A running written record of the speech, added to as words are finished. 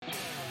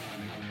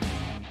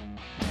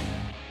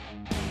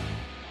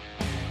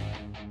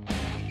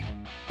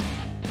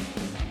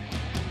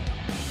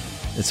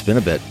It's been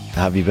a bit.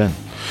 How have you been?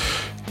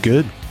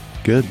 Good.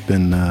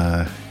 Been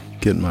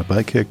getting my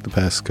butt kicked the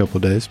past couple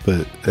of days,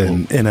 but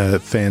in a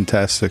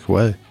fantastic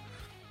way.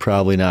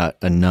 Probably not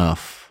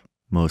enough,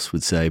 most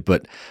would say,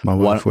 but my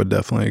wife would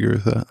definitely agree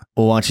with that.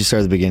 Well, why don't you start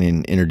at the beginning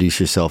and introduce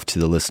yourself to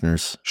the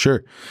listeners?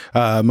 Sure.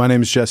 My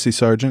name is Jesse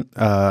Sargent.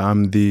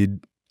 I'm the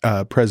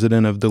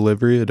president of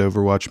delivery at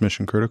Overwatch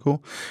Mission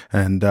Critical,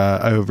 and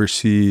I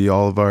oversee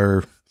all of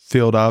our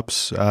field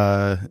ops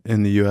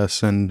in the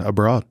U.S. and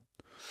abroad.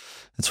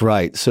 That's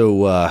right.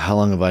 So how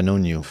long have I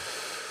known you?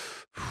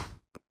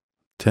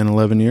 10,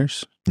 11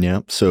 years.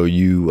 Yeah. So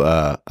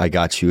I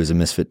got you as a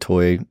misfit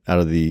toy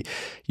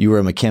you were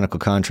a mechanical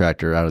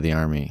contractor out of the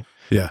Army.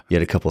 Yeah. You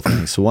had a couple of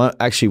things. So why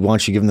don't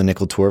you give them the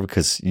nickel tour,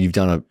 because you've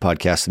done a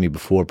podcast with me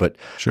before, but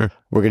sure,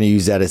 we're going to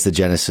use that as the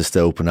genesis to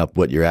open up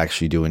what you're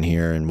actually doing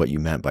here and what you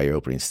meant by your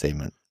opening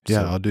statement.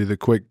 Yeah. So I'll do the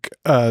quick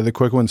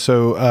one.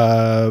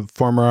 So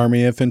former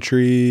Army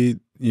infantry,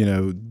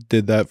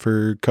 did that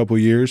for a couple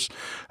years.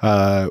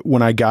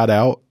 When I got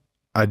out,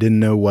 I didn't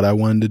know what I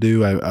wanted to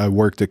do. I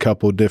worked a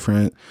couple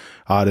different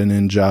odd and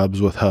end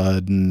jobs with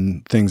HUD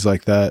and things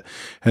like that.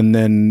 And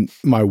then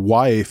my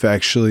wife,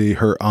 actually,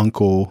 her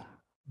uncle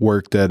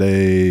worked at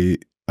a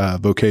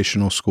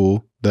vocational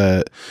school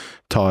that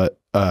taught,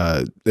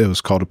 it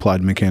was called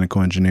Applied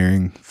Mechanical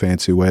Engineering,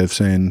 fancy way of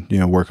saying,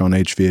 work on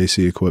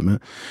HVAC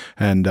equipment.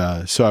 And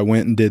so I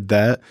went and did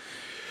that.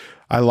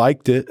 I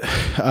liked it.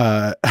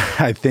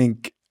 I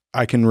think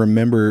I can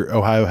remember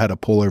Ohio had a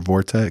polar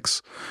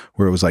vortex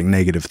where it was like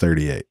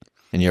 -38.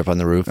 And you're up on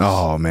the roof?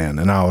 Oh, man.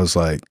 And I was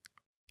like,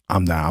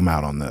 I'm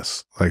out on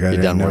this. Like, there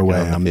ain't no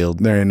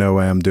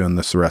way I'm doing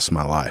this the rest of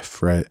my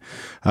life, right?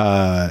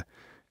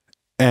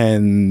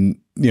 And,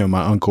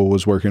 my uncle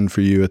was working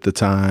for you at the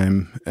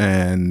time,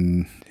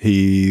 and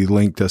he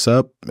linked us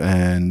up.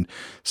 And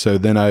so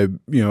then I,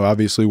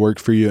 obviously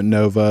worked for you at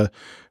Nova.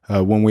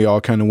 When we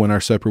all kind of went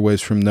our separate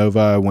ways from Nova,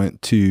 I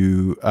went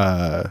to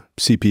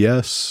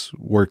CPS,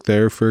 worked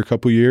there for a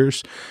couple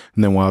years.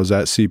 And then while I was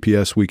at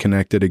CPS, we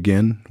connected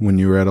again when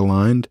you were at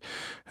Aligned,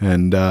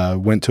 and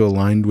went to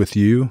Aligned with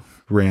you,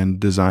 ran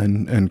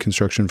design and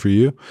construction for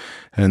you.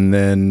 And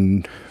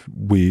then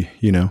we,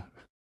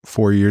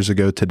 4 years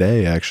ago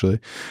today, actually,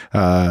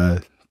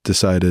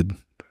 decided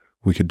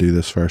we could do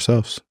this for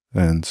ourselves.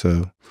 And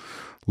so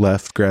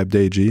left, grabbed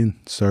AG, and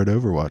started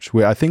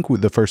Overwatch. I think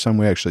the first time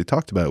we actually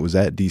talked about it was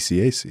at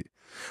DCAC.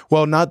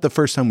 Well, not the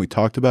first time we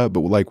talked about it,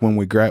 but like when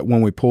we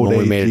pulled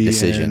AG. We made a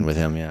decision with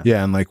him, yeah.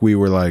 Yeah, and like we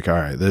were like, all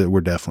right,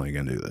 we're definitely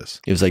going to do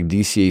this. It was like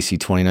DCAC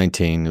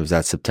 2019. It was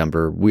that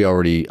September.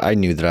 I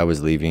knew that I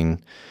was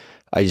leaving.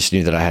 I just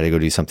knew that I had to go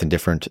do something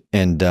different.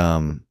 And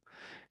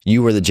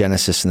you were the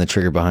genesis and the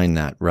trigger behind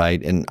that,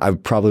 right? And I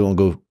probably won't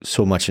go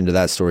so much into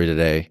that story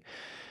today,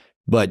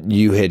 but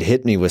you had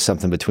hit me with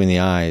something between the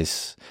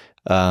eyes.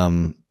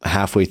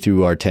 Halfway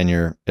through our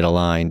tenure at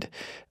Aligned,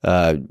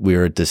 we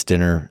were at this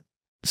dinner,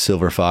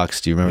 Silver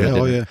Fox. Do you remember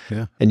that dinner? Oh,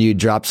 yeah. And you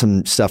dropped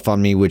some stuff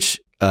on me, which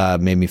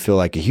made me feel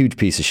like a huge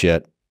piece of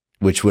shit,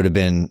 which would have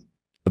been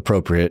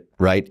appropriate,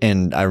 right?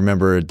 And I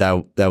remember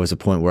that was a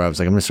point where I was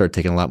like, I'm going to start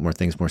taking a lot more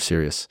things more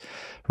serious,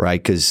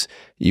 right? Because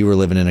you were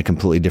living in a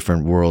completely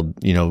different world.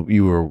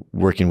 You were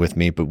working with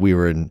me, but we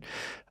were in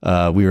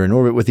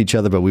orbit with each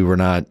other, but we were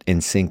not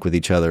in sync with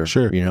each other.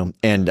 Sure.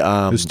 And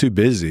it was too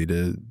busy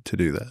to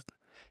do that.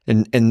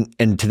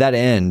 And to that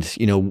end,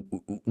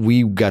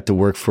 we got to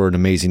work for an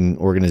amazing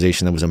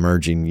organization that was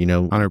emerging,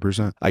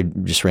 100%. I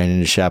just ran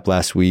into Shap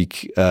last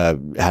week,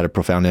 had a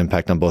profound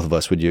impact on both of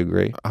us. Would you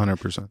agree?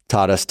 100%.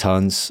 Taught us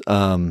tons.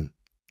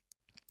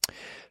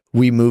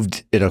 We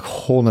moved at a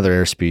whole nother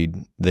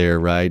airspeed there,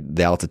 right?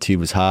 The altitude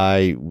was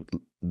high,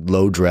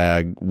 low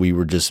drag. We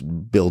were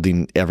just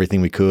building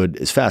everything we could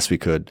as fast as we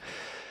could.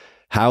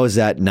 How has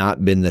that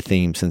not been the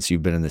theme since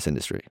you've been in this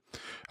industry?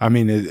 I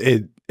mean,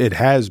 it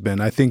has been.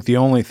 I think the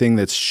only thing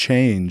that's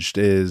changed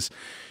is,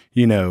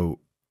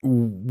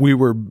 we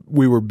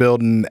were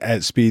building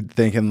at speed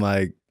thinking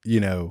like,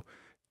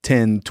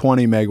 10,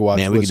 20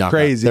 megawatts was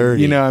crazy.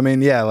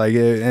 Yeah, like,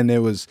 and it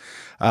was,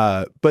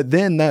 but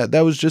then that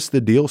was just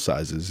the deal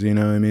sizes,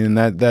 and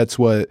that's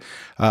what,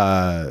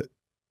 but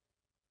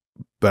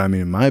I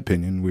mean, in my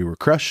opinion, we were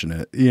crushing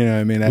it,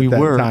 at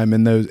that time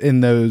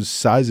in those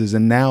sizes.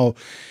 And now,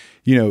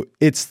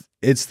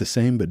 it's the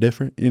same, but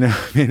different,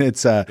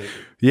 it's,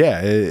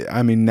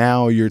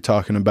 now you're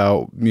talking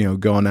about,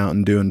 going out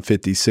and doing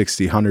 50,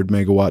 60, 100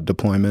 megawatt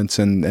deployments,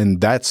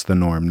 and that's the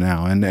norm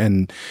now.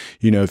 And,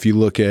 if you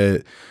look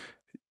at,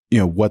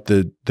 what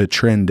the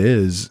trend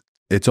is,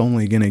 it's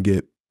only going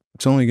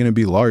to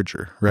be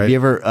larger, right? Have you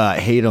ever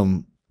hate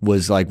them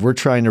was like, we're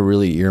trying to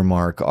really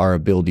earmark our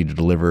ability to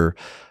deliver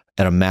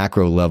at a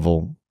macro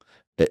level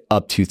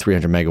up to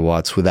 300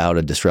 megawatts without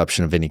a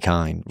disruption of any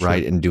kind,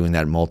 right? Sure. And doing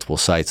that at multiple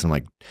sites. I'm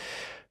like,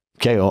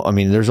 okay, well, I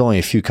mean, there's only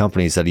a few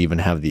companies that even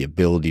have the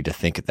ability to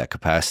think at that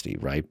capacity,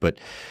 right? But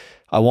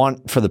I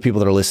want for the people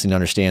that are listening to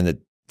understand that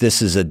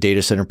this is a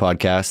data center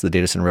podcast, the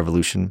Data Center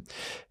Revolution,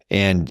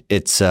 and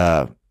it's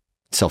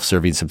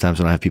self-serving sometimes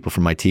when I have people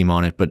from my team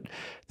on it, but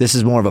this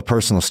is more of a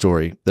personal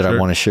story that I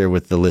want to share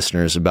with the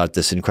listeners about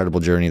this incredible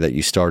journey that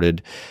you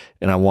started.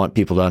 And I want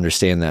people to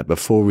understand that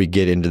before we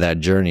get into that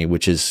journey,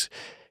 which is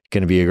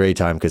going to be a great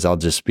time, because I'll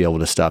just be able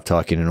to stop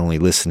talking and only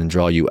listen and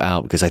draw you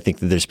out, because I think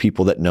that there's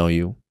people that know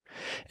you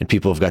and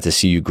people have got to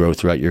see you grow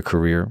throughout your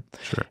career.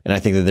 Sure. And I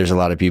think that there's a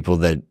lot of people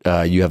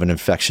that you have an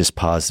infectious,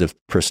 positive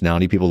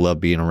personality. People love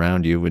being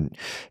around you,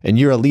 and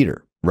you're a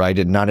leader, right?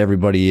 And not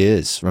everybody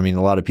is. I mean,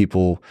 a lot of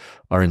people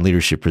are in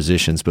leadership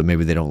positions, but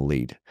maybe they don't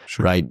lead,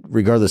 Sure. right?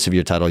 Regardless of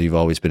your title, you've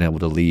always been able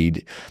to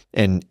lead.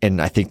 And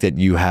I think that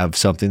you have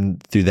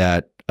something through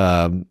that.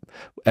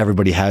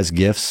 Everybody has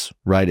gifts,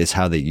 right? It's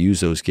how they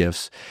use those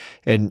gifts.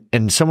 And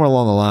somewhere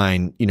along the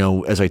line, you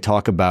know, as I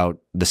talk about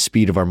the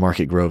speed of our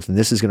market growth, and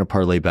this is going to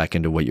parlay back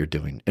into what you're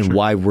doing and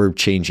why we're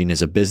changing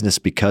as a business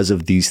because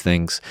of these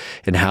things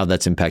and how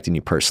that's impacting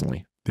you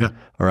personally. Yeah.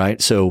 All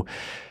right. So,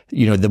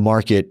 you know, the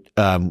market,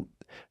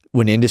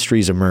 when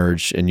industries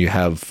emerge and you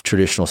have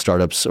traditional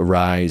startups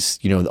arise,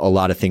 you know, a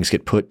lot of things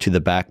get put to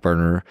the back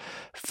burner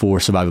for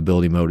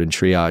survivability mode and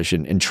triage,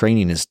 and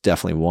training is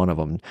definitely one of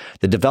them.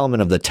 The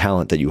development of the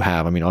talent that you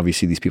have. I mean,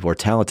 obviously these people are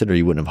talented or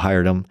you wouldn't have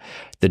hired them.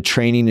 The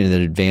training and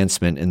the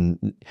advancement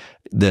and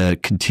the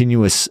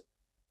continuous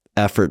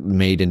effort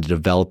made into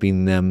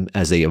developing them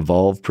as they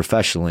evolve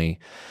professionally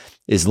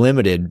is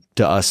limited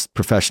to us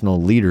professional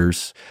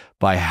leaders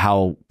by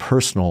how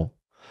personal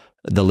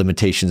the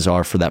limitations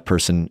are for that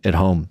person at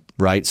home,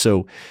 right?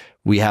 So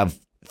we have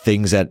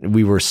things that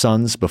we were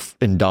sons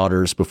and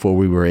daughters before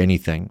we were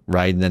anything,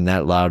 right? And then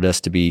that allowed us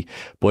to be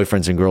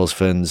boyfriends and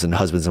girlfriends and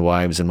husbands and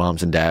wives and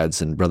moms and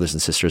dads and brothers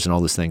and sisters and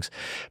all those things.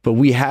 But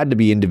we had to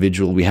be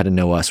individual. We had to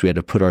know us. We had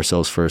to put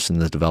ourselves first in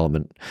the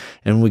development.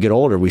 And when we get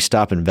older, we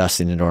stop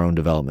investing in our own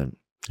development.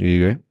 Do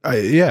you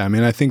agree? Yeah. I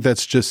mean, I think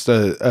that's just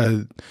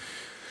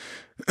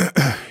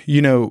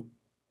you know,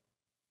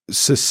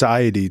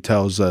 society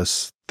tells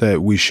us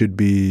that we should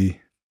be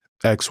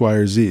X, Y,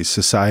 or Z.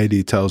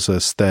 Society tells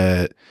us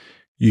that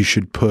you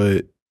should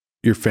put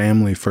your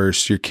family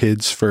first, your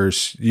kids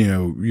first, you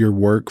know, your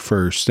work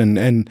first.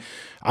 And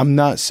I'm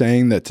not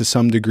saying that to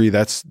some degree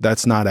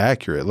that's not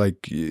accurate.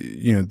 Like,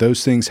 you know,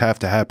 those things have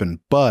to happen.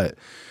 But,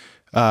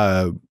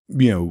 you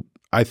know,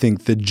 I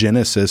think the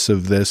genesis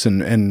of this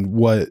and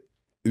what,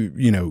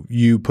 you know,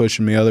 you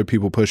pushing me, other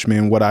people push me,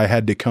 and what I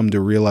had to come to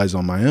realize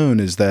on my own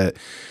is that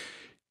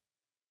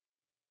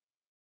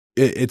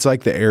it's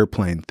like the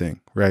airplane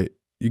thing, right?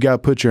 You got to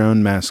put your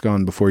own mask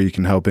on before you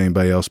can help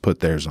anybody else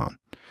put theirs on.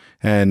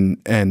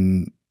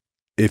 And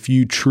if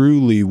you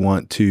truly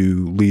want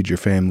to lead your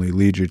family,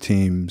 lead your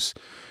teams,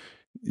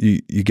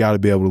 you got to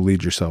be able to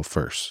lead yourself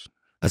first.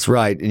 That's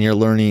right. And you're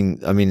learning.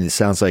 I mean, it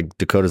sounds like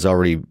Dakota's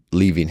already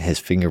leaving his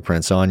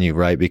fingerprints on you,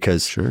 right?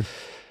 Because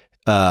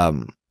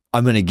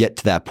I'm going to get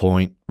to that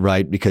point,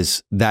 right?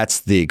 Because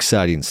that's the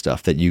exciting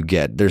stuff that you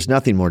get. There's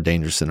nothing more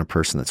dangerous than a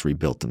person that's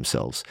rebuilt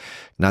themselves.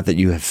 Not that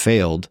you have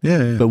failed,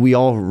 but we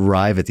all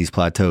arrive at these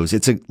plateaus.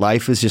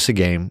 Life is just a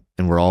game,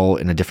 and we're all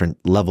in a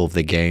different level of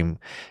the game.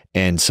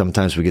 And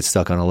sometimes we get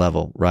stuck on a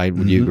level, right?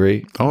 Would you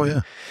agree? Oh,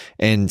 yeah.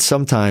 And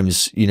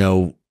sometimes, you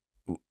know,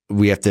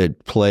 we have to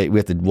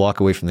walk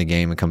away from the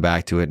game and come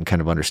back to it and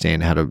kind of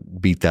understand how to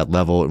beat that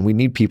level. And we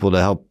need people to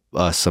help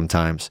us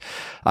sometimes.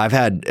 I've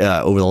had,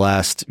 over the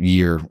last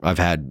year, I've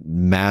had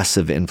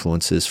massive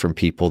influences from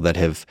people that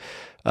have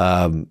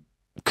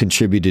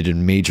contributed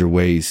in major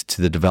ways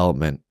to the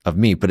development of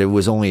me. But it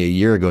was only a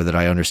year ago that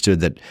I understood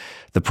that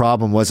the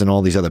problem wasn't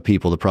all these other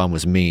people. The problem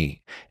was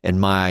me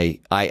and I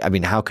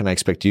mean, how can I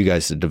expect you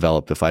guys to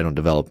develop if I don't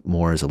develop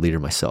more as a leader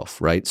myself,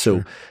 right?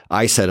 So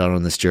I set out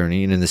on this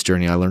journey, and in this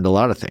journey, I learned a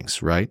lot of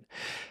things, right?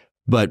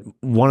 But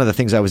one of the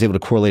things I was able to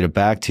correlate it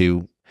back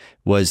to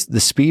was the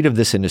speed of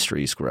this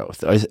industry's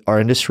growth. Our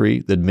industry,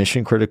 the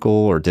mission critical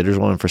or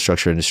digital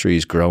infrastructure industry,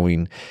 is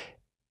growing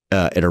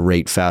at a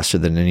rate faster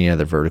than any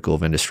other vertical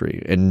of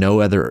industry. And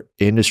no other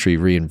industry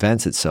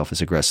reinvents itself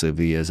as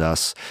aggressively as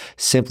us,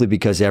 simply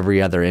because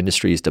every other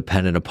industry is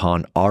dependent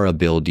upon our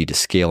ability to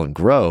scale and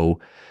grow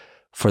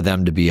for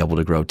them to be able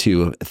to grow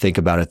too. Think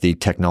about it, the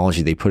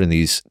technology they put in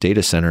these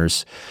data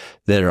centers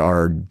that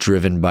are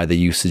driven by the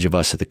usage of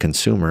us as the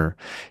consumer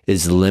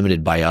is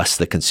limited by us,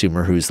 the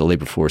consumer, who's the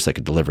labor force that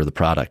could deliver the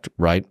product,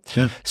 right?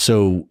 Yeah.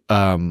 So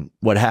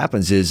what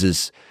happens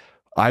is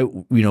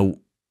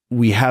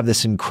we have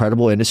this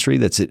incredible industry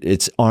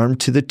it's armed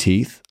to the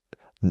teeth.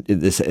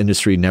 This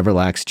industry never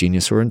lacks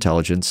genius or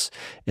intelligence.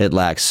 It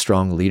lacks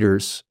strong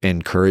leaders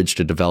and courage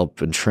to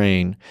develop and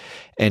train,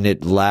 and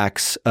it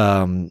lacks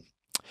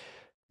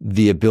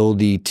the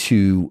ability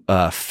to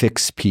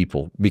fix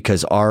people,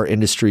 because our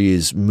industry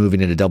is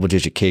moving at a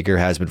double-digit CAGR,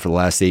 has been for the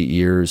last 8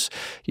 years.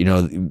 You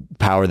know,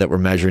 power that we're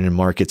measuring in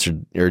markets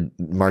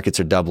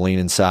are doubling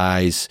in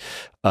size,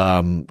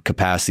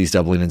 capacity is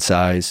doubling in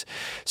size.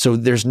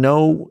 So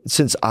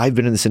since I've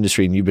been in this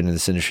industry and you've been in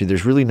this industry,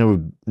 there's really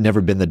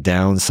never been the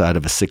downside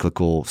of a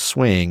cyclical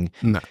swing.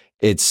 No.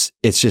 It's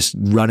just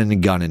running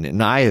and gunning.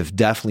 And I have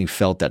definitely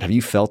felt that. Have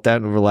you felt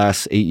that over the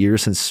last 8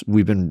 years since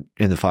we've been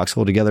in the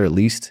foxhole together, at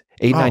least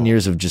 8, 9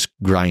 years of just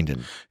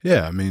grinding.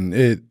 Yeah. I mean,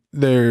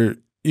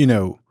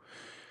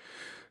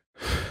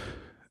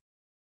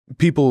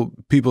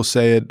 people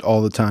say it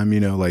all the time,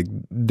 like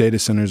data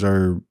centers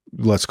are,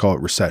 let's call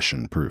it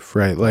recession proof,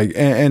 right? Like,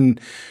 and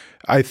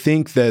I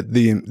think that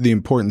the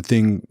important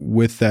thing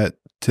with that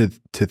to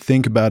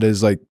think about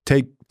is like,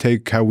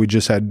 take how we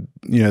just had,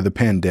 the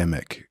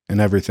pandemic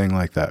and everything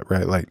like that,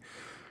 right? Like,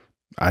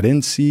 I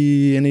didn't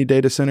see any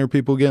data center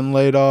people getting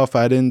laid off.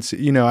 I didn't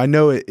see, I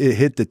know it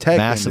hit the tech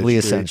massively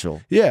industry.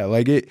 Essential. Yeah.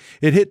 Like it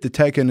hit the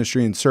tech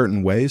industry in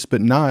certain ways, but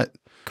not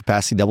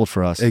capacity doubled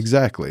for us.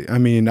 Exactly. I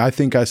mean, I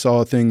think I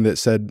saw a thing that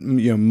said,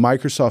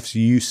 Microsoft's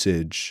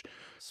usage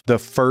the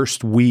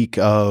first week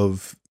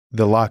of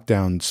the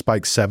lockdown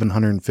spiked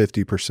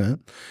 750%.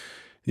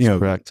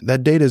 Correct.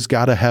 That data's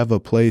got to have a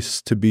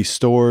place to be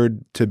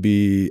stored, to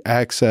be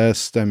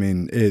accessed. I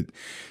mean,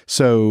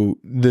 so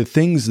the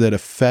things that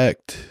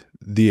affect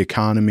the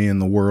economy in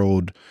the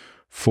world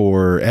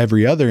for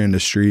every other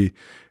industry,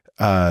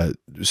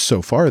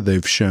 so far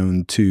they've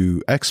shown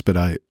to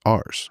expedite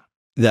ours.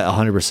 That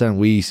 100%.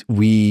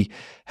 We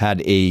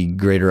had a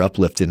greater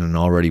uplift in an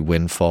already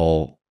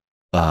windfall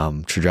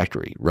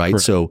trajectory, right?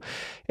 Correct. So,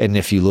 and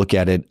if you look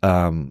at it,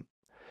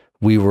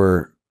 we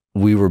were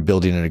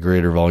building at a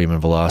greater volume and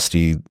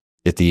velocity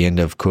at the end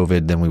of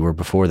COVID than we were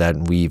before that.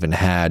 And we even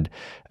had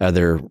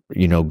other,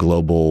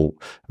 global,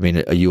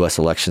 a U.S.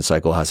 election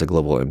cycle has a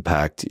global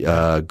impact.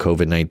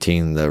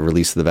 COVID-19, the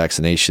release of the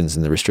vaccinations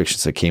and the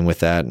restrictions that came with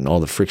that and all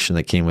the friction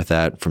that came with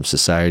that from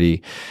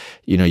society.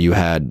 You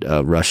had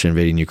Russia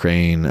invading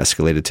Ukraine,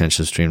 escalated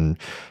tensions between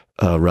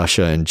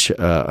Russia and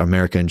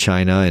America and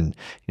China, and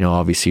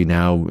obviously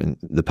now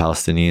the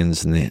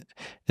Palestinians and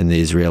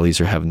the Israelis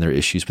are having their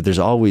issues. But there's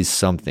always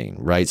something,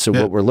 right? So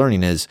what we're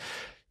learning is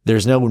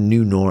there's no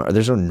new norm.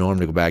 There's no norm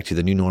to go back to.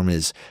 The new norm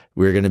is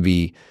we're going to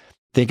be.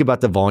 Think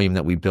about the volume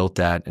that we built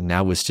at, and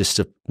now it's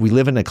just we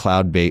live in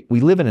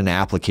an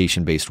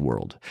application-based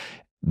world.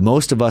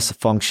 Most of us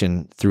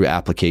function through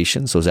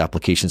applications. Those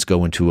applications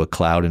go into a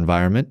cloud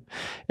environment,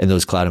 and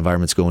those cloud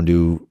environments go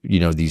into,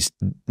 these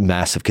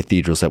massive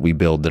cathedrals that we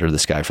build that are the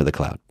sky for the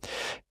cloud.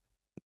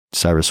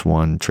 Cyrus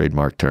One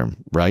trademark term,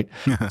 right?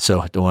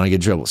 So I don't want to get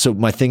in trouble. So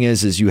my thing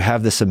is you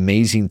have this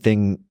amazing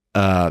thing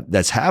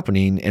that's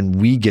happening,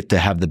 and we get to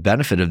have the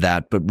benefit of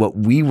that. But what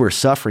we were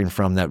suffering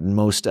from that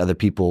most other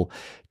people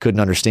couldn't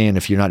understand,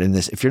 if you're not in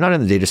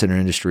the data center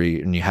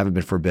industry and you haven't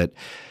been for a bit,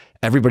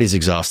 everybody's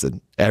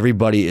exhausted.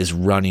 Everybody is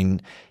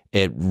running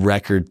at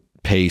record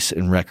pace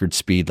and record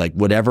speed. Like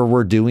whatever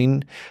we're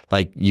doing,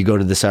 like you go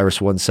to the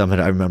Cyrus One Summit,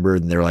 I remember,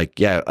 and they're like,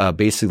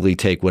 basically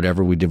take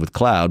whatever we did with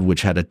cloud,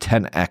 which had a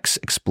 10x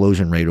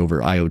explosion rate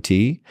over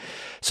IoT.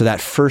 So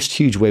that first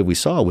huge wave we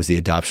saw was the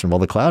adoption of all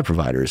the cloud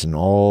providers and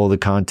all the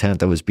content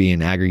that was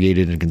being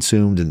aggregated and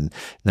consumed, and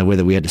the way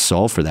that we had to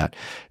solve for that.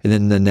 And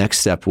then the next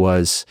step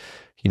was,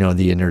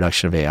 the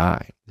introduction of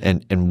AI.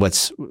 And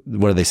what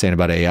are they saying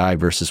about AI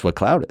versus what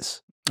cloud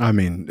is? I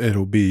mean,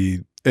 it'll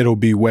be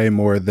way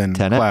more than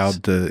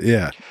 10X.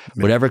 Cloud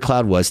whatever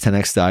cloud was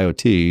 10x to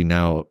IoT,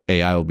 now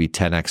AI will be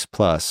 10x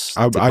plus.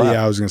 I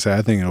was going to say,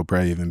 I think it'll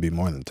probably even be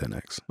more than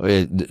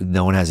 10x.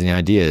 No one has any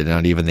idea.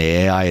 Not even the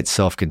AI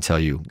itself can tell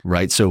you,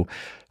 right? So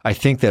I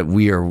think that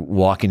we are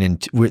walking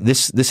into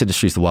this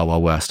industry is the wild,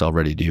 wild west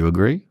already. Do you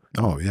agree?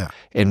 Oh, yeah.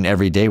 And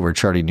every day we're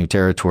charting new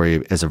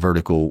territory as a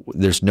vertical.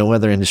 There's no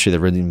other industry that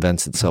really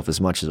invents itself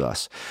as much as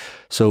us.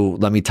 So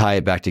let me tie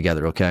it back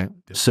together, okay?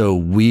 Yeah. So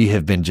we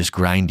have been just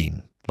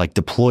grinding, like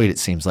deployed, it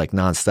seems like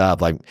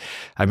nonstop. Like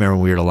I remember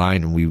when we were at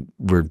Align and we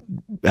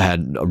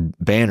had a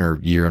banner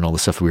year and all the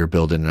stuff we were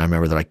building. And I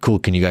remember they're like, cool,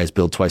 can you guys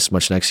build twice as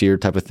much next year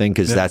type of thing?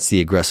 Because that's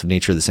the aggressive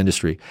nature of this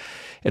industry.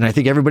 And I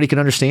think everybody can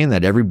understand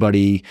that.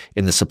 Everybody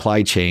in the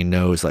supply chain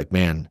knows like,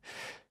 man,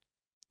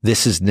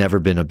 this has never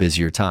been a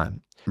busier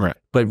time. Right.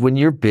 But when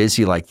you're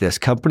busy like this,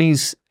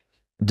 companies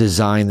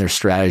design their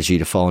strategy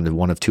to fall into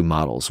one of two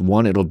models.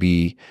 One, it'll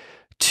be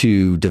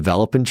to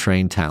develop and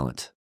train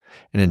talent,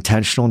 an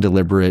intentional and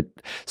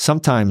deliberate,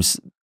 sometimes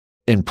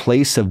in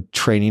place of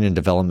training and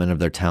development of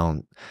their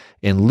talent.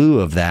 In lieu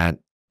of that,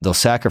 they'll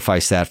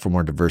sacrifice that for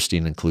more diversity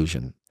and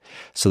inclusion.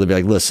 So they'll be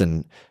like,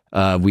 listen,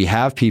 we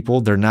have people,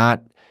 they're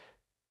not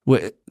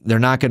going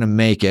to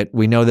make it.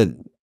 We know that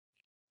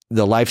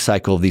the life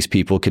cycle of these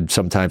people could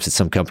sometimes at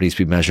some companies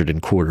be measured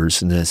in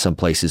quarters, and then in some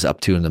places up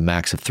to in the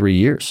max of 3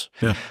 years.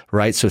 Yeah.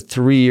 Right. So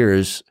 3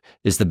 years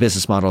is the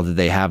business model that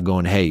they have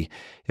going, hey,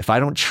 if I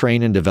don't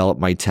train and develop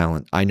my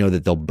talent, I know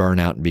that they'll burn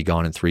out and be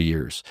gone in 3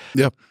 years.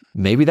 Yep.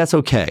 Maybe that's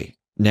okay.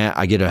 Now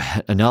I get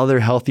another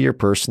healthier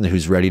person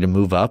who's ready to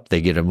move up. They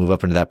get to move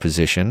up into that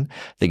position.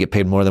 They get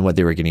paid more than what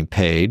they were getting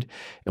paid,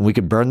 and we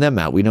could burn them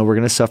out. We know we're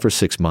going to suffer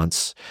 6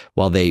 months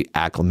while they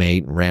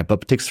acclimate and ramp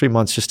up. It takes 3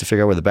 months just to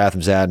figure out where the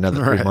bathroom's at,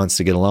 another 3 months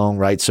to get along,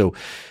 right? So,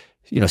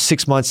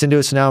 6 months into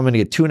it, so now I'm going to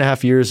get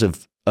 2.5 years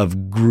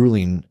of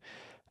grueling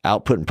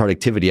output and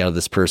productivity out of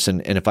this person.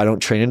 And if I don't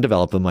train and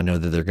develop them, I know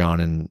that they're gone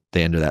in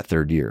the end of that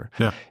third year.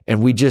 Yeah.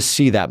 And we just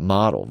see that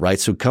model, right?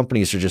 So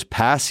companies are just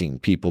passing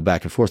people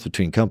back and forth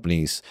between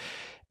companies.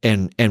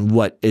 And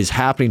what is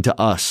happening to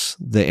us,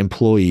 the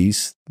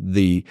employees,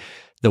 the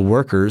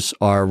workers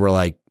we're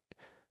like,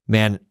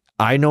 man,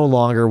 I no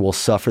longer will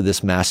suffer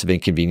this massive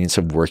inconvenience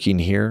of working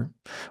here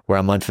where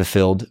I'm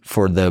unfulfilled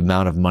for the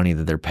amount of money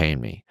that they're paying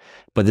me.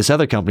 But this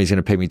other company is going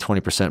to pay me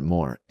 20%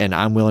 more. And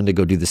I'm willing to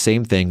go do the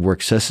same thing,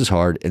 work just as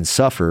hard and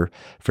suffer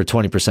for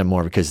 20%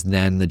 more because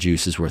then the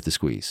juice is worth the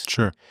squeeze.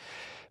 Sure.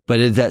 But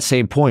at that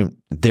same point,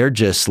 they're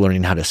just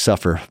learning how to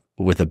suffer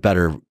with a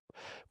better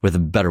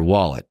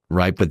wallet,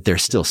 right? But they're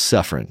still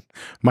suffering.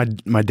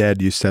 My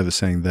dad used to have a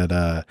saying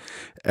that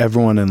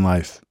everyone in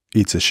life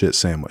eats a shit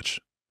sandwich.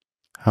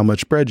 How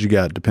much bread you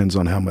got depends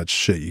on how much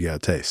shit you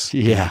got to taste.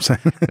 Yeah,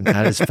 and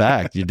that is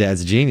fact. Your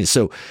dad's a genius.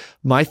 So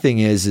my thing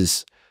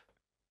is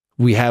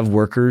we have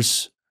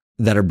workers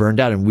that are burned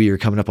out, and we are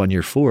coming up on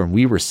year 4, and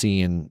we were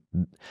seeing,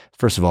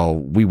 first of all,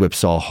 we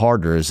whipsaw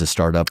harder as a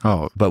startup.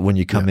 Oh, but when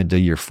you come into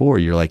year 4,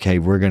 you're like, hey,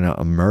 we're going to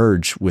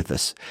emerge with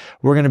this.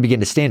 We're going to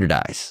begin to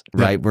standardize,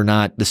 right? We're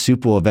not, the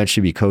soup will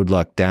eventually be code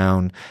locked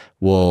down.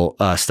 We'll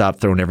stop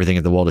throwing everything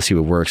at the wall to see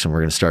what works, and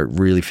we're going to start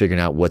really figuring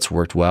out what's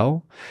worked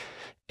well.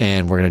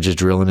 And we're going to just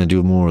drill in and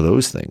do more of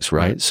those things,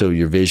 right? So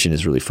your vision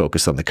is really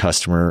focused on the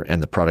customer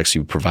and the products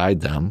you provide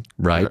them,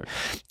 right?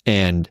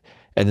 And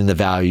then the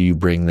value you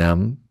bring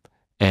them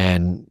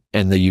and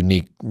the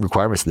unique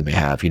requirements that they may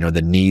have,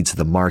 the needs of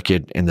the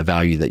market and the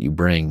value that you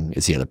bring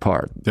is the other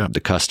part. Yeah. The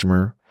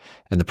customer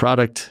and the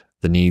product,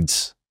 the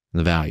needs and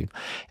the value.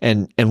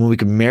 And when we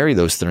can marry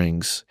those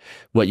things,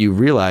 what you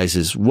realize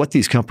is what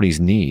these companies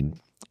need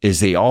is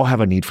they all have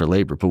a need for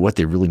labor, but what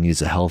they really need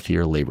is a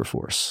healthier labor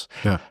force,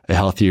 a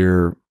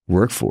healthier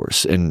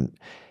workforce. And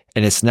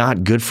it's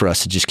not good for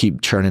us to just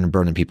keep churning and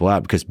burning people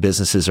out because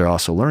businesses are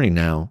also learning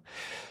now.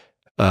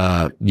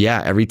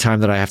 Every time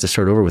that I have to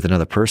start over with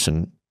another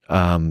person,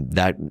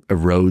 that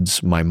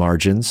erodes my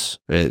margins.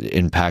 It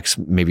impacts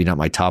maybe not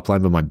my top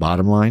line, but my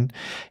bottom line.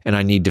 And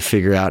I need to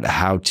figure out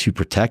how to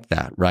protect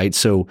that, right?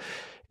 So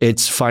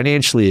it's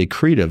financially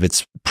accretive.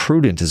 It's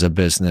prudent as a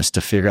business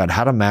to figure out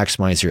how to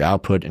maximize your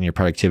output and your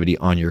productivity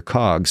on your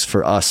COGS.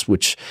 For us,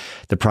 which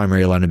the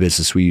primary line of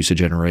business we use to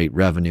generate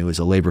revenue is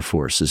a labor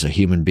force, is a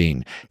human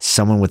being,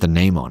 someone with a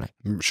name on it.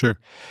 Sure.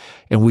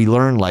 And we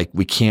learn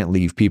we can't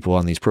leave people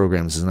on these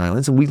programs as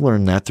islands. And we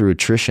learned that through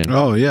attrition.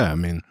 Oh, yeah.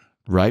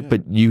 Right. Yeah.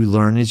 But you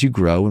learn as you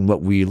grow. And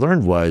what we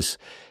learned was,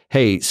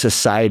 hey,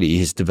 society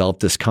has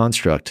developed this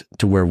construct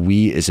to where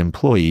we as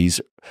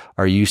employees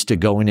are used to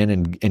going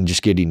in and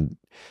just getting,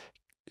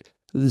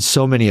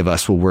 so many of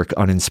us will work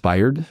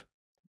uninspired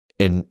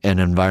in an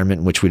environment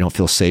in which we don't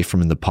feel safe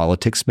from in the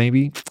politics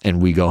maybe.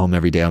 And we go home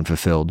every day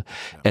unfulfilled.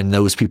 And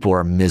those people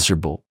are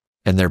miserable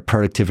and their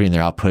productivity and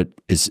their output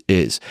is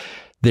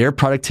their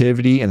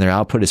productivity and their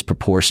output is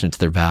proportionate to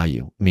their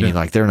value, meaning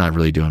they're not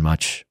really doing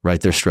much, right?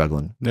 They're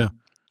struggling. Yeah.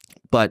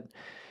 But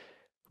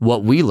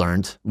what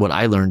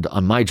I learned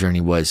on my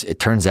journey was it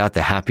turns out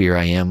the happier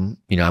I am,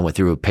 I went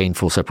through a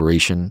painful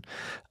separation.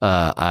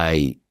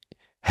 I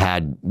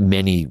had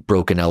many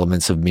broken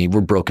elements of me.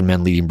 We're broken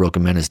men leading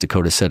broken men, as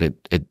Dakota said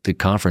at the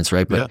conference,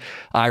 right? But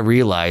I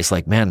realized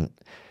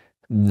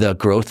the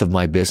growth of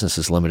my business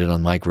is limited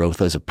on my growth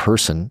as a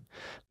person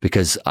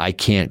because I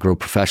can't grow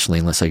professionally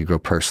unless I can grow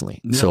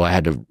personally. Yeah. So I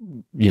had to,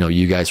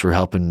 you guys were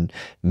helping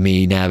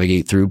me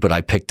navigate through, but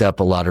I picked up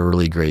a lot of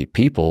really great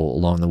people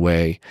along the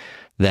way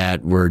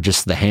that were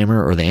just the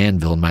hammer or the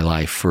anvil in my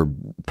life for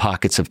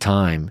pockets of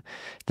time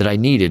that I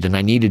needed. And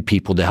I needed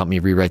people to help me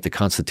rewrite the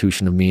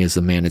constitution of me as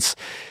a man.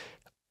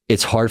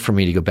 It's hard for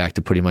me to go back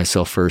to putting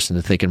myself first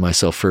and to thinking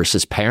myself first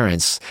as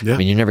parents. Yeah. I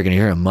mean, you're never going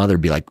to hear a mother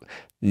be like,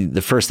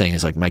 the first thing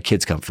is my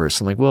kids come first.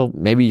 I'm like, well,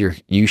 maybe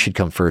you should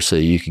come first so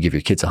you can give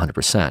your kids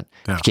 100%.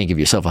 Yeah. You can't give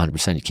yourself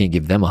 100%. You can't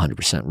give them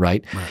 100%,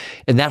 right?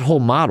 And that whole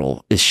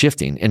model is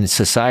shifting, and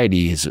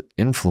society has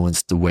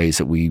influenced the ways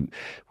that we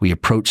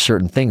approach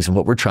certain things. And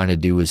what we're trying to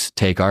do is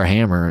take our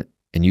hammer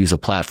and use a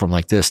platform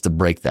like this to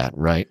break that,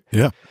 right?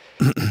 Yeah.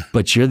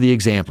 But you're the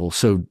example.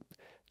 So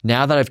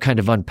now that I've kind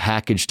of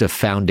unpackaged a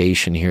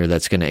foundation here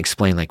that's going to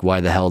explain why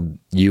the hell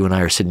you and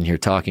I are sitting here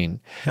talking,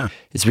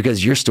 it's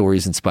because your story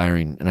is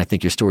inspiring. And I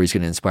think your story is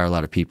going to inspire a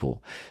lot of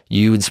people.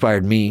 You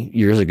inspired me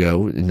years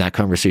ago, and that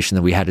conversation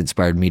that we had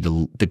inspired me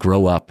to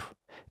grow up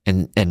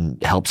and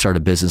help start a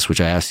business,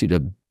 which I asked you to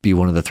be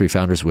one of the 3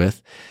 founders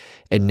with.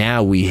 And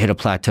now we hit a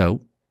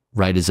plateau,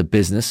 right, as a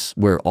business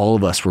where all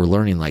of us were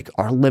learning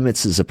our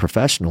limits as a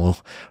professional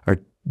are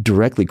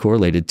directly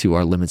correlated to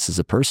our limits as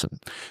a person.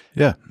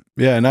 Yeah.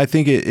 Yeah. And I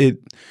think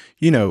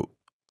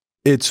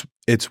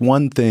it's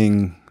one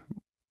thing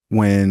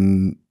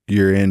when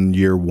you're in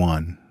year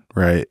 1,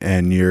 right?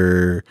 And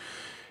you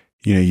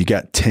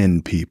got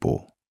 10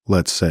 people,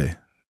 let's say,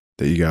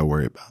 that you got to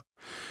worry about.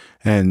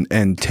 And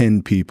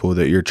 10 people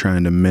that you're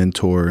trying to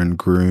mentor and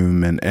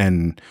groom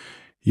and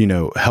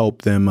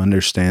help them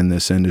understand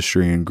this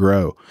industry and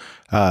grow.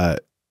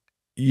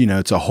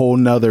 It's a whole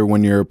nother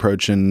when you're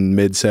approaching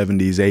mid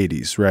 70s,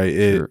 80s, right?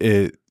 Sure.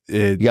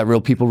 You got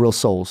real people, real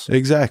souls.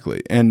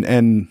 Exactly.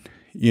 And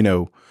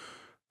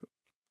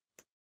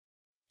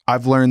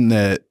I've learned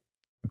that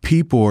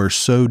people are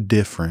so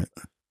different,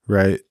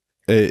 right?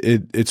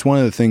 It's one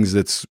of the things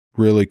that's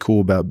really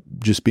cool about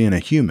just being a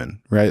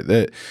human, right?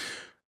 That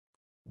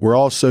we're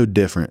all so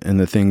different in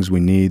the things we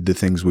need, the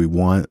things we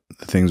want,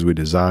 the things we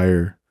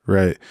desire,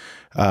 right?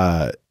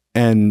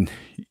 And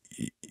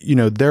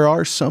there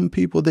are some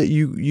people that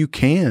you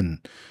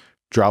can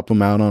drop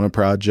them out on a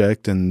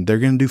project and they're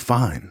going to do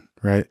fine,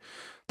 right?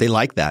 They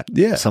like that.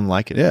 Yeah. Some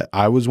like it. Yeah.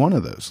 I was one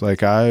of those.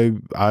 Like I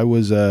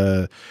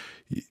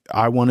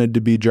wanted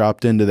to be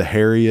dropped into the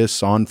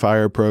hairiest on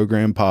fire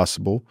program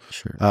possible.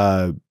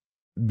 Sure.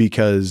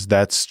 Because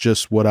that's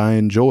just what I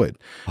enjoyed.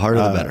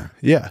 Harder the better.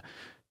 Yeah.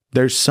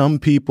 There's some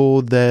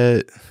people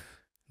that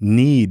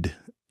need,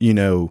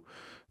 the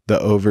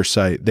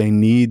oversight. They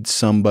need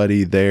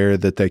somebody there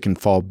that they can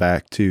fall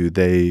back to.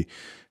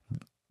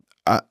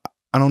 I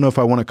don't know if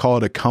I want to call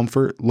it a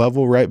comfort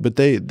level, right? But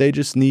they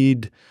just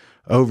need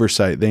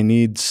oversight. They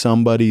need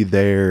somebody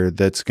there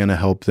that's going to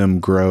help them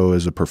grow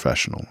as a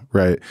professional,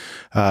 right?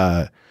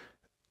 I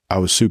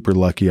was super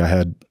lucky. I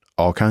had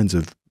all kinds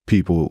of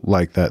people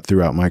like that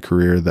throughout my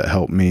career that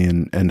helped me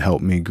and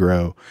helped me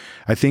grow.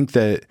 I think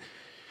that,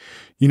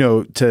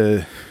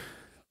 to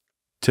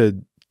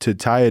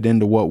tie it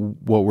into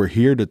what we're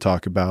here to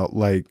talk about,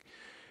 like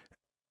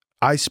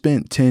I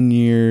spent 10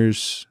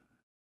 years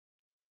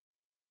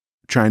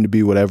trying to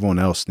be what everyone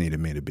else needed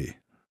me to be,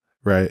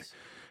 right?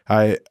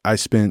 I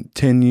spent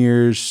 10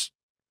 years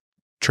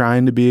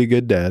trying to be a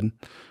good dad.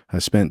 I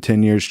spent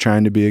 10 years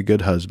trying to be a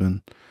good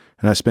husband.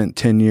 And I spent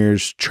 10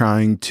 years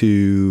trying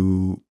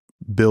to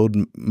build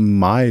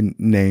my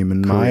name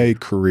and my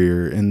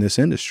career in this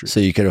industry. So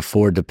you could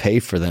afford to pay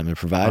for them and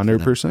provide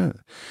 100%.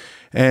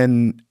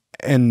 And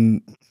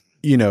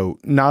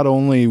not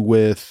only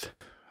with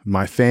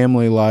my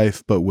family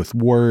life, but with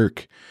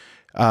work,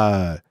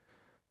 I'd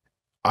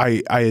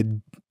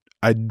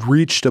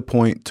reached a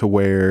point to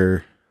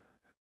where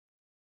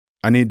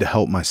I need to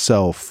help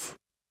myself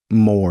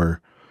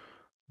more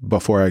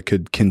before I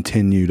could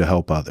continue to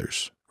help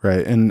others.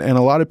 Right. And a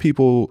lot of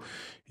people,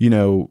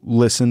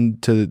 listen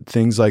to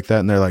things like that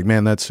and they're like,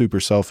 man, that's super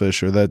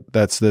selfish, or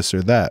that's this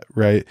or that.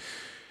 Right.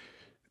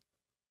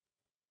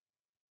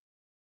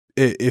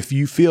 If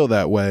you feel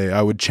that way,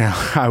 I would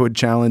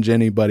challenge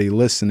anybody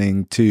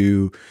listening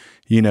to,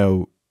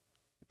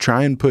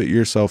 try and put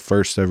yourself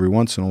first every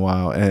once in a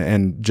while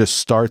and just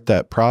start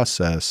that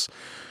process,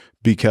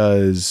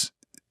 because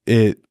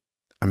I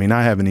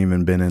haven't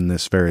even been in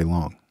this very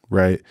long.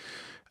 Right.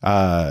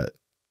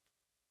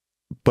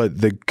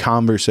 But the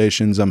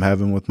conversations I'm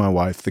having with my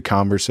wife, the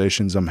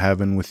conversations I'm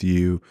having with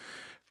you,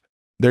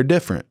 they're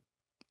different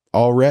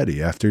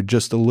already after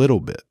just a little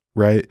bit.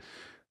 Right.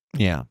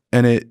 Yeah.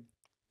 And it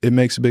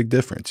makes a big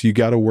difference. You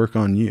got to work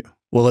on you.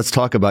 Well, let's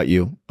talk about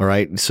you. All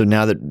right. So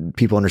now that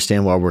people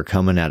understand why we're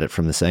coming at it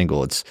from this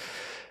angle,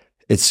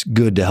 it's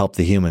good to help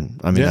the human.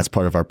 That's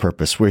part of our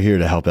purpose. We're here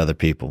to help other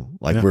people.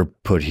 We're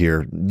put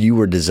here. You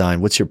were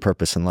designed. What's your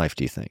purpose in life,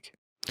 do you think?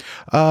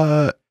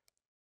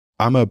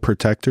 I'm a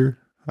protector,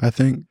 I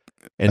think.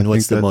 And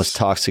what's the most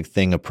toxic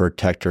thing a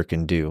protector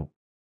can do?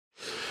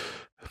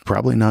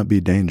 Probably not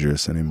be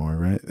dangerous anymore,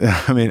 right?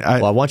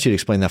 I want you to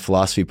explain that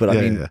philosophy, but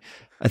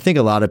I think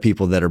a lot of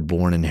people that are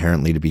born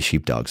inherently to be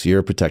sheepdogs. You're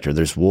a protector.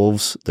 There's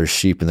wolves, there's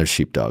sheep, and there's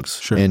sheepdogs.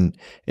 Sure. And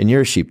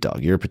you're a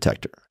sheepdog. You're a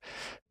protector.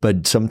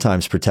 But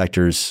sometimes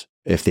protectors,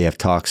 if they have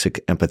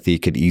toxic empathy,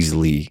 could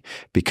easily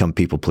become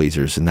people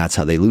pleasers, and that's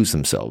how they lose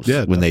themselves.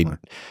 Yeah, when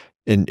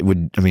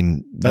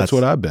definitely. That's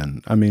what I've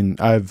been.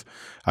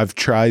 I've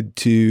tried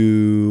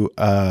to,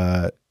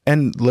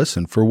 and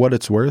listen, for what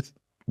it's worth,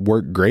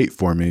 worked great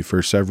for me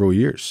for several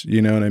years.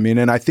 You know what I mean?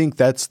 And I think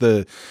that's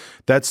the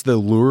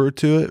lure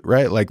to it,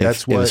 right? Like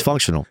that's what it's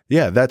functional.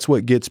 Yeah. That's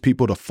what gets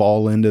people to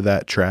fall into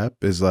that trap,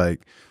 is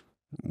like,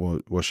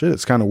 well, shit,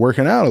 it's kind of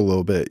working out a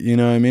little bit, you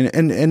know what I mean?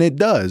 And it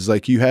does.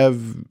 Like, you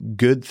have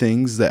good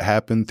things that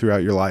happen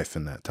throughout your life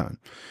in that time.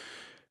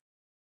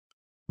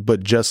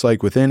 But just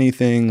like with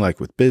anything, like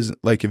with business,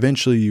 like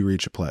eventually you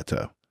reach a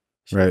plateau,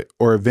 right?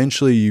 Or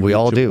eventually we reach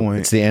all a do.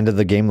 point. It's the end of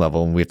the game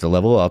level, and we have to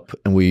level up,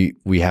 and we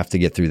have to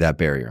get through that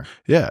barrier.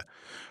 Yeah.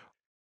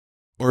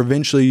 Or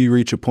eventually you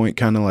reach a point,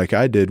 kind of like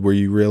I did, where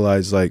you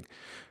realize, like,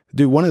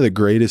 dude, one of the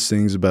greatest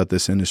things about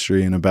this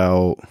industry and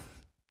about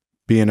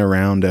being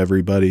around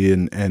everybody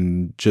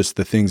and just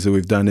the things that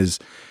we've done is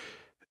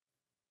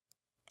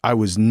there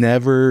was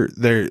never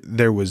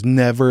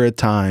a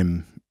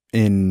time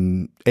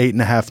in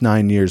 8.5,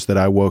 9 years that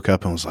I woke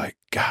up and was like,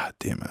 God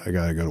damn it, I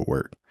got to go to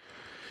work.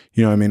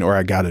 You know what I mean? Or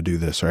I got to do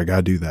this, or I got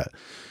to do that.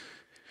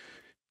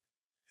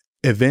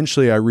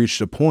 Eventually I reached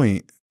a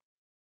point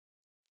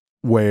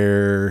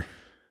where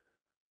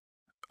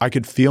I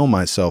could feel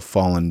myself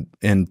falling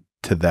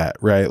into that,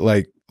 right?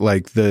 Like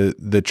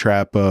the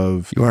trap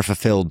of, you weren't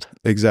fulfilled.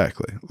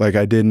 Exactly. Like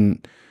I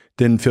didn't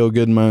feel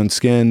good in my own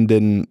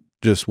skin,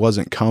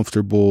 wasn't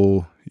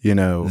comfortable, you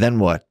know. Then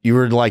what? You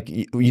were like,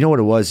 you know what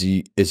it was?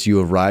 Is you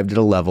arrived at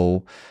a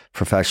level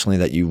professionally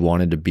that you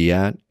wanted to be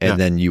at, and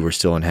then you were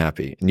still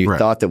unhappy. And you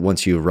thought that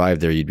once you arrived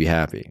there, you'd be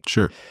happy.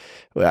 Sure.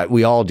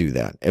 We all do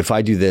that. If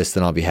I do this,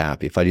 then I'll be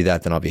happy. If I do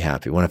that, then I'll be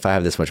happy. If I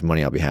have this much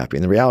money, I'll be happy.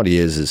 And the reality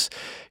is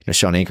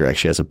Sean Anker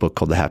actually has a book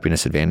called The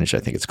Happiness Advantage, I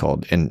think it's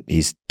called. And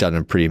he's done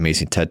a pretty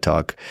amazing TED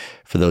Talk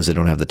for those that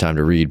don't have the time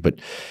to read. But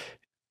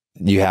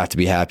you have to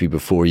be happy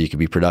before you can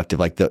be productive.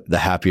 Like the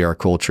happier our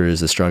culture is,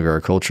 the stronger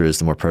our culture is,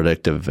 the more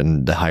productive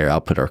and the higher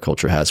output our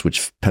culture has,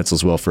 which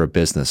pencils well for a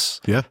business.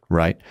 Yeah.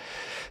 Right.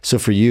 So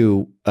for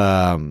you,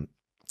 I'm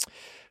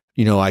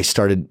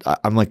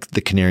like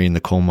the canary in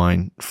the coal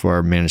mine for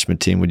our management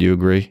team. Would you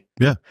agree?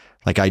 Yeah.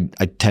 Like I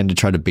tend to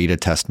try to beta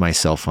test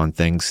myself on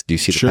things. Do you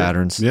see the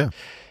patterns? Yeah.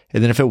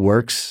 And then if it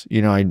works,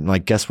 I'm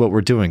like, guess what we're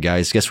doing,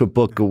 guys? Guess what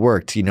book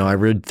worked? I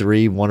read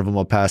 3, one of them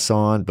I'll pass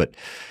on,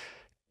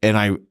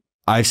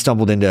 I've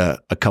stumbled into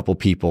a couple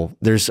people.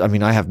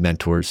 I have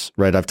mentors,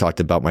 right? I've talked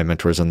about my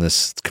mentors on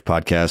this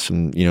podcast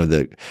from,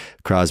 the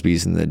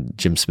Crosbys and the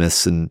Jim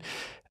Smiths and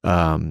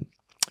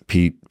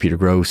Peter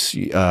Gross.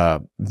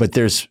 But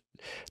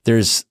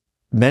there's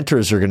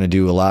mentors are going to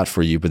do a lot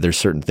for you, but there's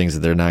certain things that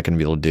they're not going to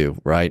be able to do,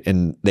 right?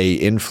 And they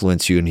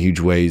influence you in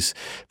huge ways,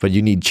 but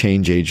you need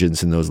change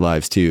agents in those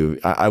lives too.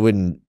 I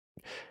wouldn't,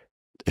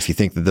 if you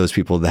think that those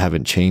people that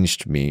haven't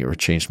changed me or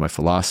changed my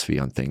philosophy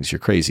on things, you're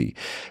crazy.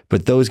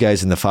 But those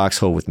guys in the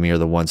foxhole with me are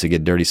the ones that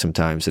get dirty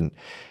sometimes. And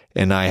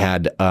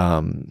I'd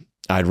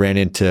ran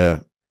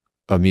into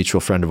a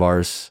mutual friend of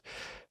ours,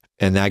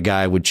 and that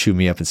guy would chew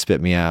me up and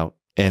spit me out.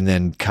 And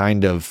then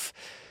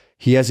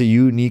he has a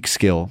unique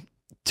skill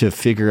to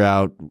figure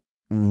out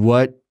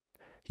what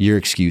your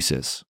excuse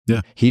is.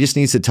 Yeah. He just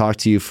needs to talk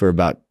to you for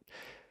about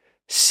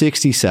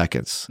 60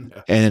 seconds.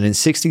 Yeah. And then in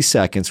 60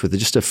 seconds, with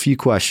just a few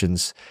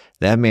questions,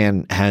 that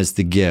man has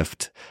the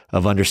gift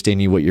of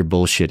understanding what your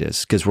bullshit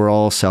is, because we're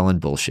all selling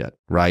bullshit,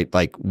 right?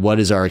 Like, what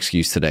is our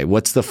excuse today?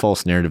 What's the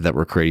false narrative that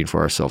we're creating for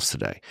ourselves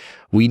today?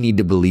 We need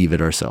to believe it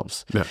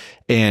ourselves. Yeah.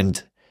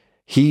 And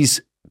he's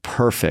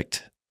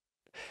perfect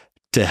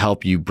to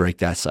help you break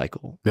that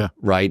cycle. Yeah.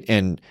 Right.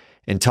 And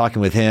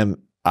talking with him,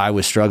 I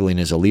was struggling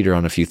as a leader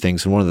on a few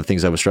things. And one of the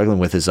things I was struggling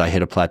with is I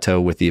hit a plateau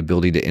with the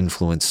ability to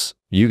influence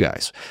you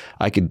guys.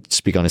 I could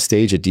speak on a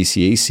stage at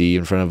DCAC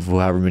in front of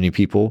however many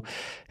people,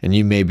 and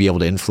you may be able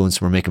to influence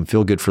them or make them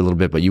feel good for a little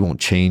bit, but you won't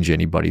change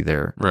anybody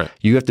there. Right.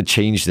 You have to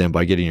change them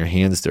by getting your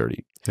hands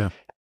dirty. Yeah.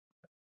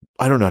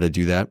 I don't know how to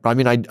do that. I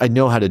mean, I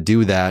know how to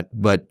do that,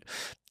 but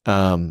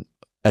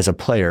as a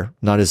player,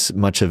 not as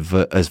much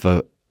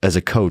as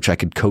a coach. I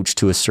could coach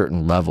to a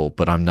certain level,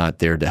 but I'm not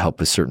there to help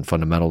with certain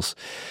fundamentals.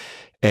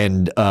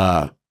 And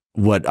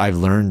what I've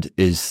learned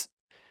is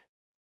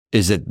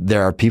that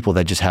there are people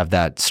that just have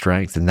that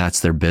strength, and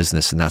that's their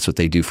business, and that's what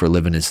they do for a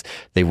living, is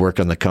they work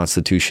on the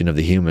constitution of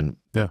the human.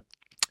 Yeah.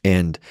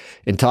 And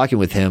in talking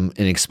with him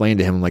and explaining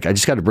to him, I'm like, I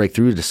just got to break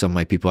through to some of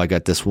my people. I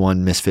got this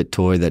one misfit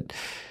toy that,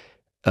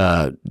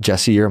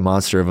 Jesse, you're a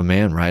monster of a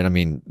man, right? I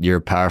mean, you're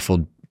a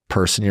powerful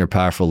person, you're a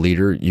powerful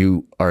leader,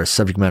 you are a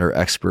subject matter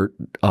expert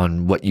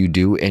on what you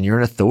do, and you're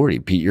an authority,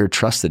 Pete. You're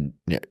trusted.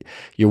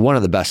 You're one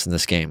of the best in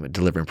this game at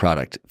delivering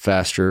product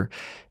faster,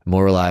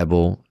 more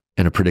reliable,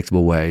 in a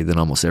predictable way than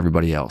almost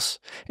everybody else.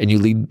 And you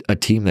lead a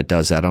team that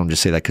does that. I don't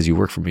just say that because you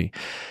work for me,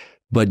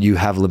 but you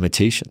have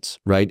limitations,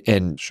 right?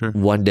 And sure.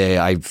 One day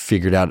I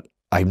figured out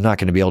I'm not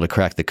going to be able to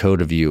crack the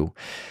code of you.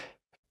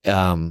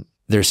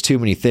 There's too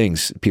many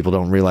things. People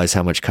don't realize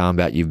how much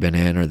combat you've been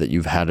in, or that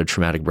you've had a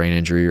traumatic brain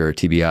injury or a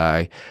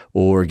TBI,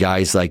 or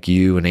guys like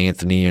you and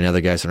Anthony and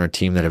other guys on our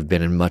team that have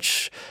been in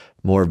much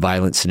more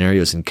violent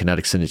scenarios and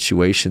kinetic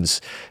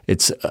situations.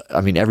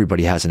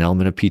 Everybody has an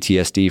element of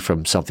PTSD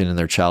from something in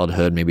their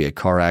childhood, maybe a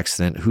car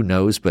accident, who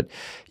knows, but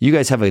you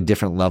guys have a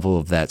different level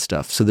of that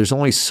stuff. So there's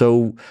only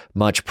so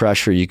much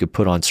pressure you could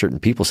put on certain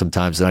people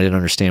sometimes, and I didn't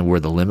understand where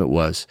the limit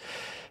was.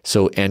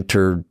 So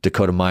enter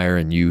Dakota Meyer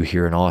and you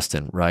here in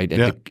Austin, right?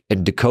 And, yeah.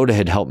 And Dakota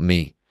had helped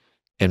me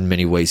in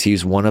many ways.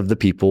 He's one of the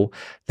people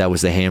that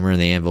was the hammer and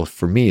the anvil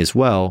for me as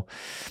well.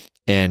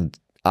 And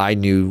I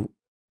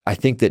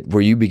think that,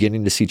 were you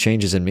beginning to see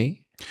changes in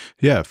me?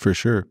 Yeah, for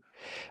sure.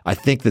 I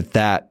think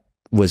that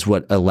was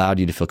what allowed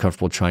you to feel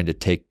comfortable trying to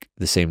take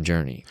the same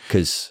journey,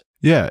 because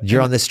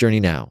you're on this journey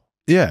now.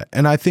 Yeah.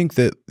 And I think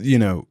that,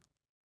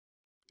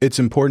 it's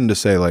important to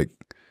say, like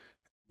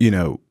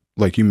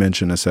you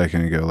mentioned a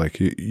second ago, like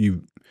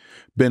you've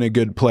been a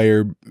good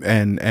player,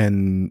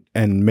 and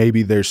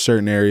maybe there's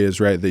certain areas,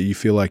 right, that you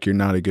feel like you're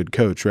not a good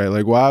coach, right?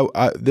 Like, well,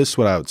 this is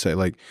what I would say.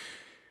 Like,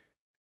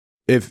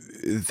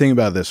 think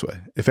about it this way: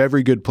 if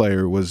every good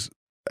player was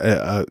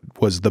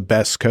the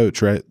best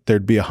coach, right,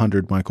 there'd be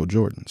 100 Michael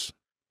Jordans,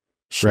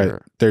 sure.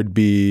 Right? There'd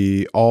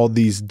be all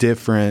these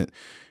different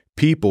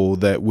people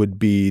that would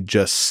be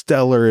just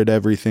stellar at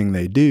everything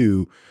they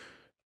do,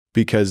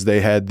 because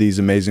they had these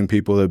amazing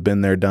people that have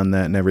been there, done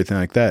that, and everything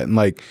like that. And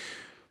like,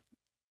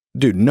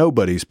 dude,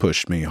 nobody's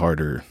pushed me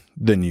harder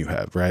than you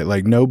have, right?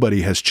 Like,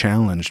 nobody has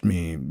challenged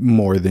me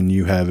more than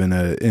you have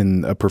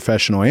in a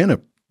professional and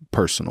a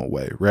personal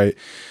way, right?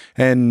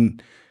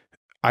 And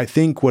I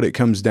think what it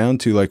comes down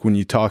to, like, when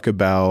you talk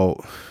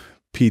about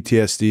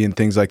PTSD and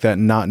things like that,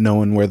 not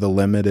knowing where the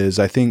limit is,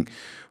 I think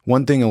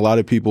one thing a lot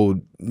of people,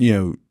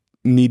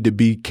 need to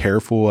be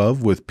careful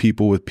of with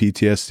people with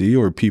PTSD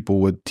or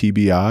people with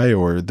TBI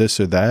or this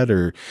or that,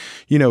 or,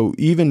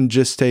 even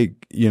just take,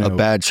 a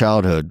bad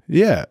childhood.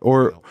 Yeah.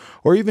 Or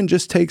even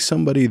just take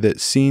somebody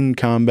that's seen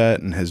combat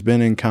and has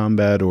been in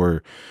combat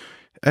or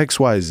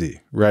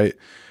XYZ, right?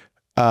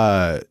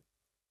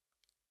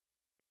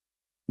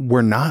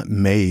 We're not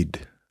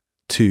made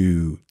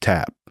to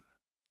tap.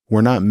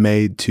 We're not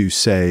made to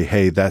say,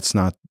 hey, that's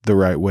not the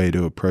right way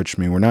to approach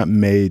me. We're not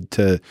made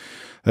to,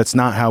 that's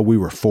not how we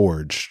were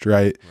forged,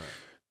 right?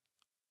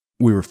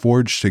 We were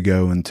forged to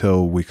go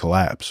until we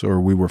collapse,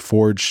 or we were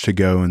forged to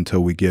go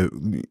until we get,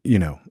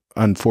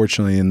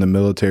 unfortunately in the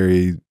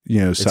military,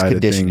 side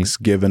of things,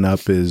 giving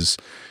up is,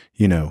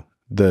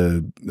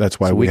 that's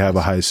why we have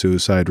a high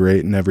suicide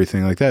rate and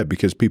everything like that,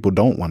 because people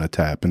don't want to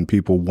tap and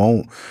people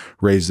won't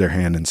raise their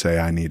hand and say,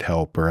 I need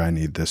help or I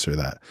need this or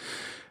that.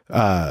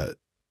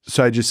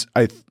 So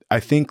I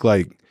think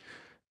like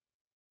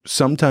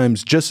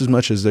sometimes just as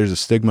much as there's a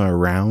stigma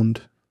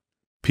around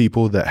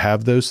people that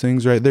have those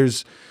things, right?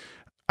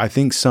 I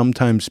think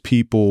sometimes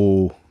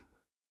people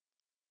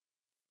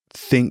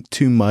think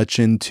too much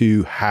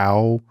into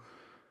how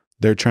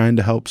they're trying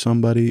to help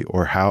somebody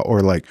or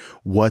like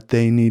what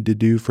they need to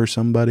do for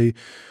somebody,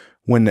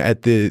 when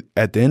at the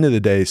end of the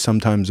day,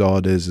 sometimes all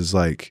it is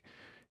like,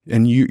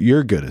 and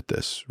you're good at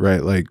this,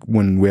 right? Like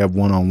when we have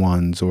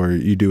one-on-ones or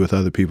you do with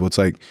other people, it's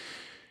like,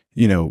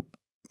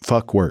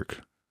 fuck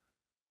work.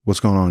 What's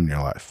going on in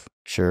your life?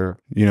 Sure.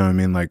 You know what I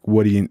mean? Like,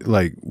 what do you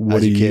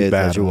kids,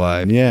 as your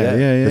wife.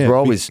 Yeah. We're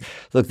always,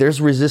 look,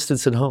 there's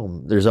resistance at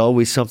home. There's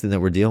always something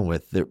that we're dealing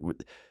with.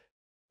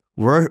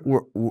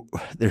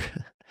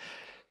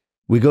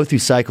 We go through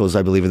cycles,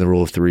 I believe in the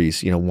rule of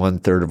threes.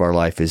 1/3 of our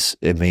life is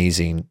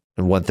amazing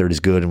and 1/3 is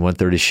good and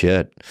 1/3 is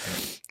shit.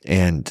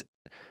 And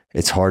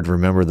it's hard to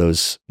remember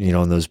those,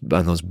 on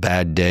those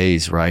bad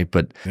days, right?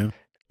 But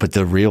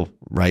they're real,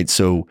 right?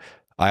 So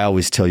I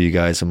always tell you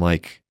guys, I'm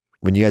like,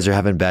 when you guys are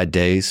having bad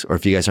days, or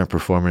if you guys aren't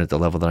performing at the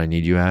level that I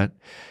need you at,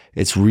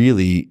 it's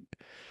really,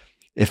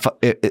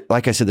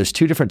 like I said, there's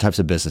two different types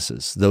of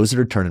businesses. Those that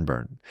are turn and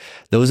burn,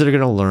 those that are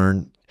going to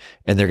learn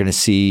and they're going to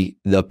see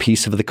the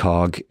piece of the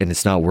cog and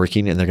it's not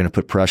working and they're going to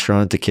put pressure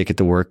on it to kick it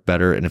to work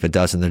better. And if it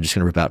doesn't, they're just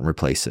going to rip out and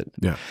replace it.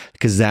 Yeah.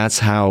 Because that's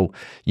how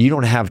you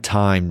don't have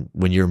time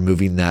when you're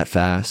moving that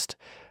fast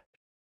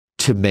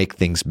to make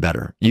things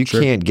better. You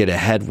can't get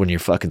ahead when you're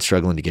fucking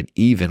struggling to get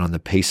even on the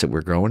pace that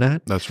we're growing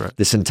at. That's right.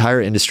 This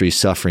entire industry is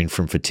suffering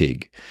from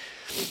fatigue.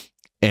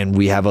 And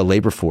we have a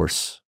labor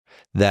force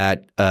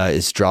that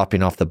is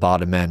dropping off the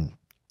bottom end.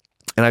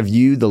 And I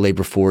view the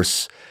labor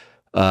force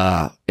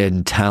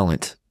in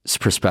talent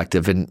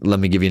perspective. And let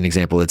me give you an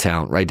example of the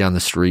talent. Right down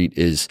the street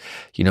is,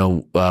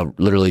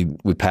 literally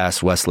we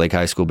passed Westlake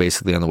High School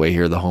basically on the way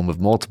here, the home of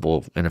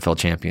multiple NFL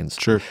champions.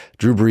 Sure.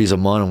 Drew Brees,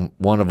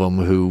 one of them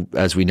who,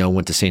 as we know,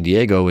 went to San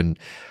Diego. And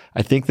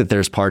I think that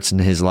there's parts in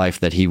his life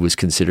that he was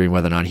considering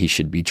whether or not he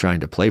should be trying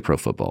to play pro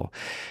football.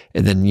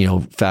 And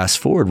then, fast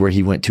forward where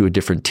he went to a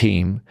different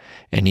team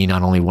and he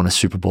not only won a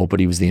Super Bowl, but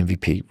he was the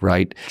MVP,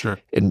 right? Sure.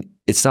 And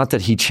it's not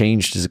that he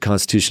changed as a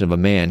constitution of a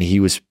man. He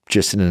was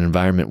just in an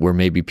environment where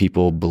maybe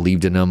people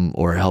believed in him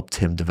or helped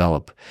him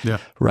develop. Yeah.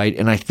 Right.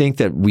 And I think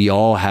that we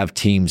all have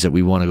teams that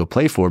we want to go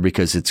play for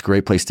because it's a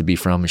great place to be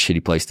from, a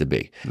shitty place to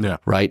be. Yeah.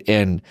 Right.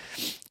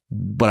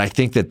 But I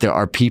think that there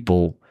are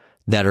people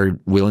that are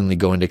willingly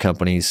go into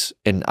companies,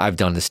 and I've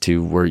done this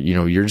too, where,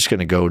 you're just going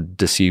to go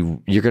to see,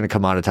 you're going to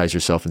commoditize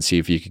yourself and see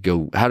if you could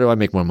go, how do I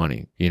make more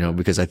money?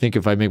 Because I think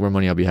if I make more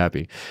money, I'll be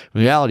happy. The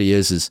reality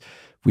is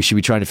we should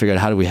be trying to figure out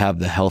how do we have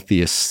the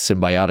healthiest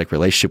symbiotic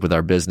relationship with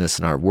our business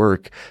and our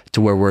work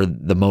to where we're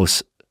the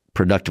most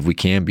productive we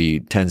can be.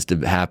 It tends to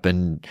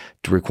happen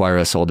to require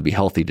us all to be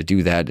healthy to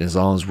do that. And as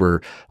long as we're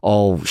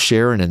all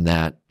sharing in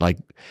that, like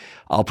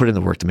I'll put in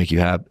the work to make you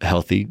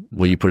healthy.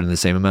 Will you put in the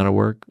same amount of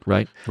work?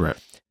 Right. Right.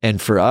 And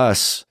for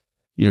us,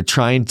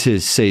 trying to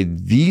say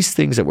these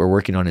things that we're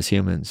working on as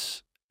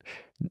humans,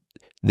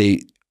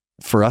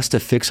 for us to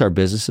fix our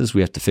businesses,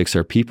 we have to fix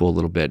our people a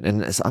little bit. And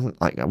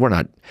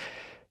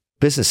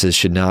businesses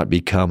should not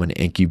become an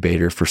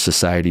incubator for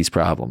society's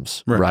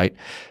problems, right?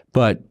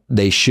 But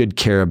they should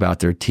care about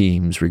their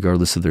teams,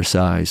 regardless of their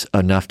size,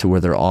 enough to where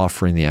they're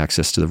offering the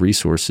access to the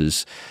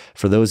resources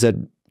for those that,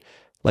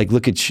 like,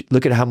 look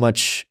at how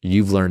much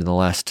you've learned in the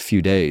last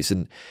few days.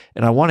 And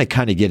I want to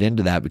kind of get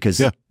into that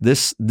because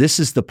this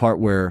is the part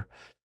where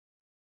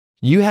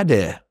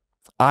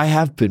I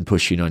have been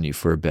pushing on you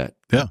for a bit.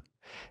 Yeah.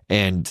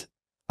 And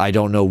I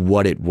don't know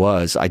what it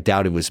was. I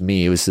doubt it was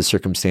me. It was the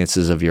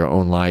circumstances of your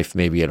own life,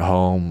 maybe at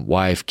home,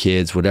 wife,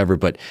 kids, whatever.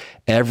 But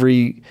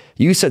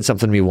you said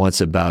something to me once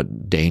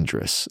about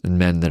dangerous and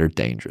men that are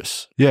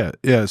dangerous. Yeah.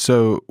 Yeah.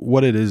 So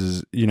what it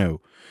is,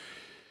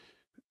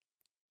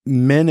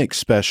 men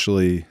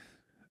especially,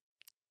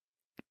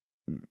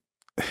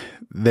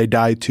 they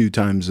die 2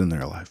 times in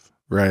their life,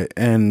 right?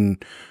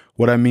 And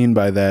what I mean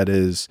by that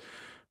is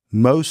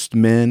most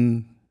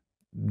men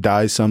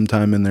die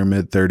sometime in their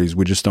mid-30s.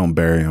 We just don't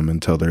bury them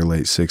until their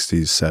late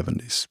 60s,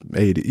 70s,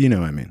 80s. You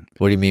know what I mean?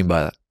 What do you mean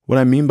by that? What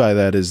I mean by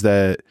that is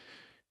that,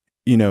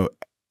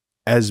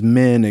 as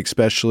men,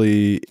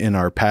 especially in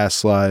our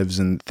past lives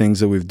and things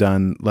that we've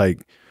done,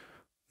 like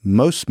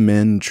most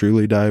men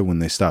truly die when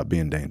they stop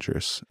being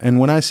dangerous. And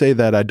when I say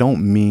that, I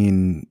don't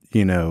mean,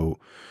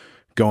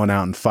 going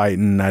out and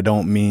fighting. I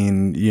don't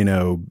mean,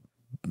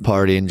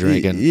 partying,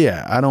 drinking.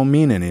 Yeah, I don't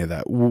mean any of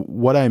that.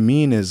 What I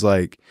mean is,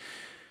 like,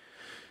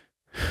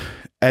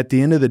 at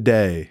the end of the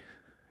day,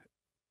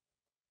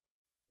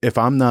 if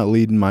I'm not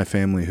leading my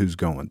family, who's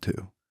going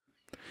to?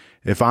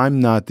 If I'm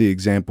not the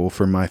example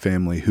for my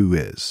family, who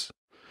is?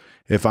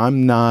 If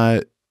I'm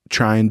not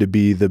trying to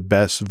be the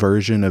best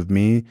version of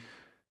me,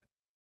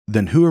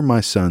 then who are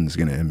my sons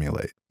going to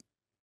emulate?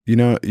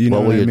 What will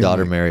your I mean?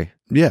 daughter marry?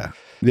 Yeah.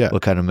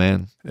 What kind of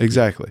man?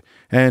 Exactly.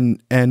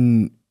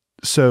 And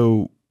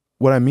so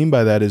what I mean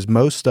by that is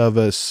most of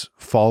us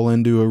fall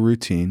into a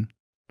routine.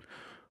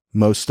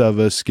 Most of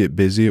us get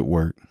busy at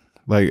work.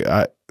 Like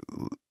I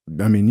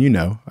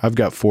mean, I've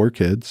got 4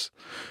 kids.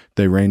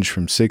 They range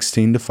from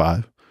 16 to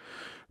 5.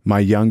 My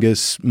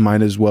youngest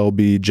might as well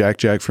be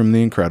Jack from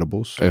The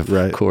Incredibles,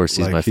 right? Of course,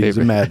 he's my favorite. He's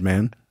a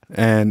madman.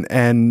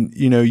 And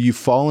you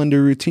fall into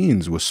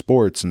routines with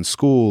sports and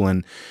school,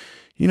 and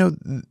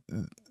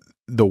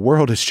the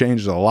world has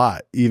changed a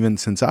lot even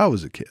since I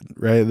was a kid,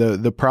 right?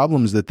 The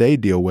problems that they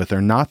deal with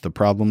are not the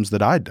problems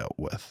that I dealt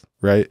with,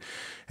 right?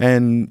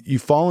 And you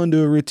fall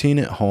into a routine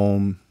at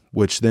home,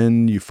 which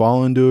then you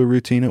fall into a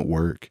routine at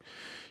work.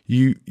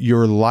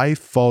 Your life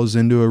falls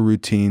into a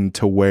routine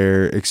to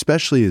where,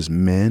 especially as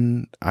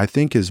men, I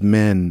think as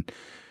men,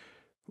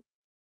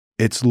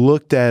 it's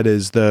looked at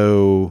as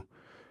though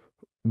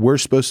we're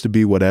supposed to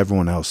be what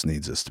everyone else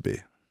needs us to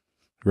be,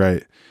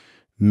 right?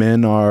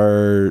 Men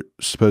are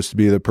supposed to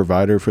be the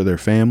provider for their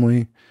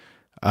family.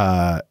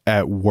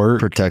 At work,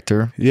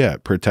 protector. Yeah,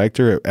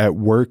 protector. At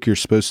work, you're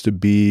supposed to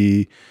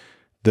be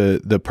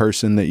the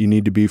person that you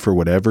need to be for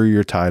whatever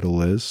your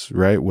title is,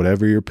 right?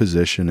 Whatever your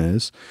position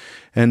is.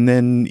 And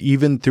then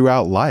even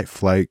throughout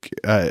life, like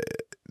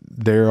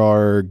there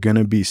are going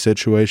to be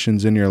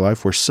situations in your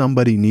life where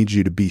somebody needs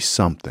you to be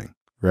something,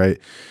 right?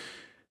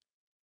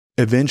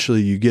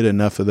 Eventually you get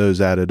enough of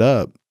those added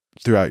up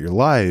throughout your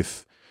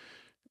life,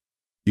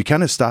 you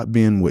kind of stop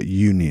being what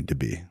you need to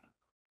be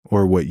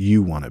or what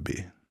you want to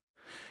be.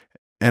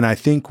 And I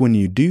think when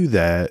you do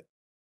that,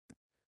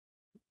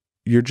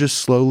 you're just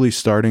slowly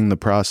starting the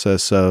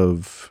process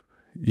of,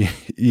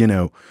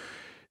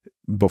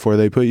 before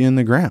they put you in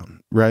the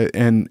ground, right?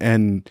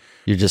 And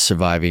you're just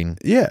surviving.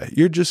 Yeah,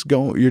 you're just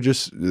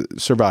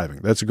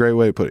surviving. That's a great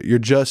way to put it. You're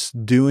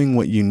just doing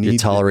what you need to do. You're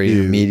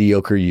tolerating a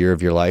mediocre year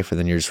of your life, and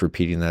then you're just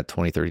repeating that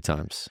 20, 30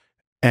 times.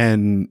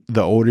 And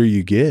the older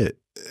you get,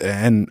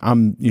 and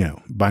I'm,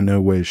 by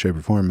no way, shape,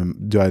 or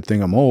form do I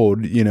think I'm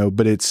old,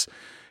 but it's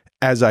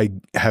as I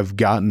have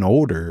gotten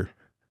older,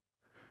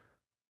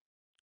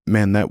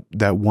 man,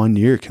 that 1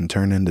 year can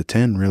turn into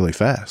 10 really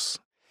fast.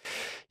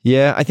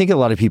 Yeah, I think a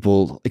lot of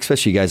people,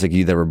 especially guys like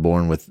you that were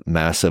born with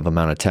massive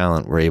amount of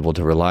talent, were able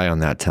to rely on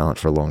that talent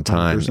for a long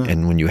time. 100%.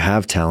 And when you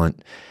have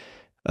talent,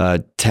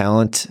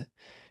 talent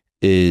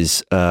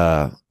is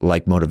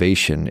like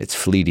motivation. It's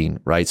fleeting,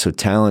 right? So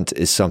talent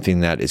is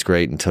something that is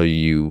great until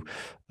you,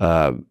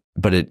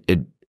 but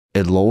it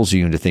lulls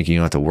you into thinking you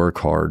don't have to work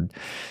hard.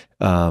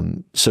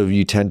 So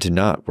you tend to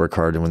not work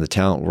hard. And when the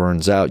talent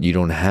runs out, you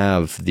don't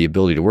have the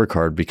ability to work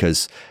hard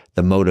because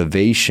the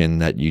motivation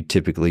that you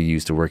typically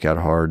use to work out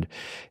hard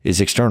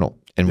is external.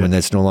 And when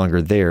that's no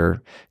longer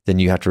there, then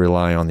you have to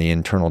rely on the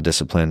internal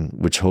discipline,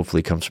 which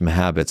hopefully comes from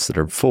habits that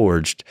are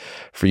forged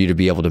for you to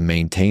be able to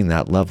maintain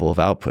that level of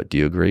output. Do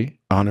you agree?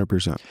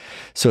 100%.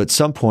 So at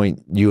some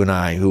point, you and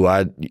I, who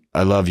I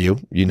love you,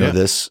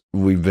 this,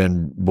 we've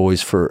been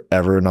boys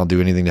forever, and I'll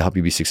do anything to help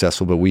you be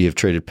successful, but we have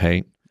traded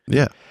paint.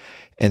 Yeah.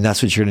 And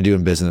that's what you're going to do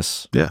in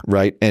business, yeah,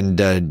 right?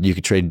 And you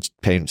could trade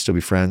paint and still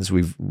be friends.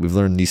 We've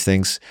learned these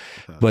things,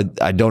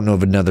 but I don't know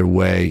of another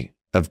way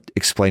of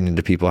explaining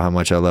to people how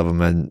much I love them,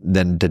 and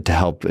then to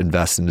help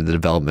invest into the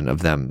development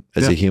of them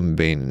as a human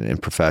being and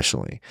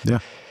professionally. Yeah,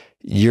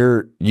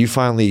 you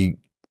finally,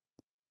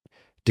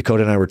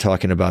 Dakota and I were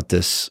talking about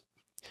this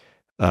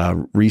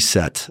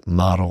reset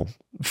model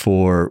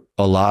for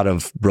a lot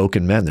of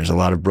broken men. There's a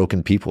lot of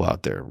broken people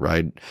out there,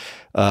 right?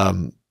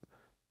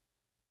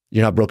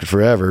 You're not broken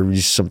forever.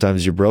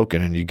 Sometimes you're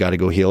broken and you got to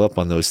go heal up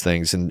on those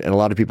things. And a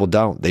lot of people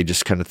don't. They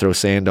just kind of throw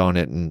sand on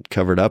it and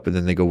cover it up, and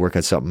then they go work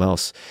at something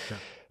else. Yeah.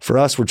 For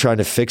us, we're trying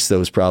to fix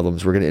those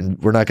problems. We're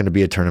not going to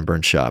be a turn and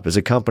burn shop. As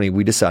a company,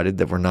 we decided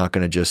that we're not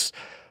going to just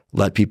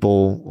let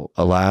people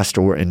last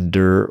or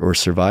endure or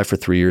survive for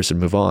 3 years and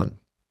move on.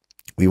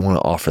 We want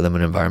to offer them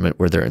an environment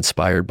where they're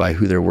inspired by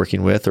who they're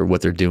working with or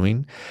what they're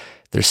doing.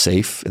 They're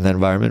safe in that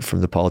environment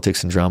from the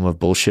politics and drama of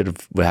bullshit of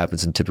what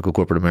happens in typical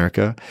corporate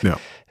America. Yeah.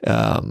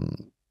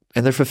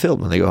 And they're fulfilled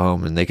when they go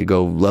home, and they could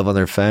go love on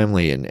their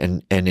family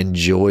and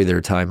enjoy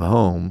their time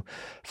home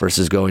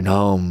versus going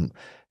home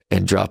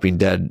and dropping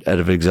dead out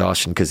of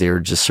exhaustion because they were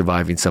just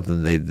surviving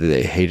something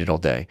they hated all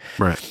day.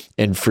 Right.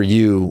 And for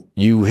you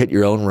hit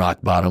your own rock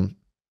bottom,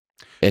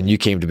 and you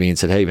came to me and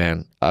said, "Hey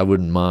man, I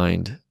wouldn't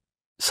mind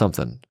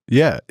something."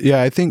 Yeah.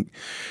 Yeah. I think,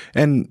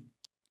 and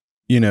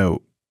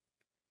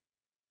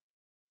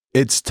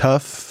it's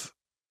tough.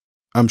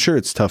 I'm sure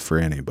it's tough for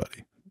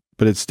anybody,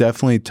 but it's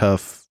definitely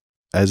tough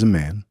as a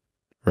man,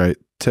 right?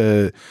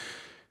 To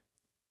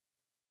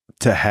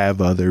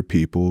have other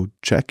people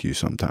check you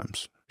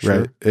sometimes,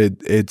 right?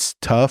 It's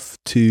tough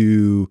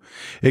to,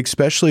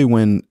 especially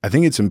when I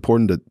think it's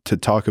important to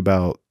talk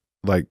about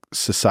like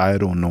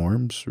societal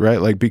norms,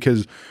 right? Like,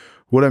 because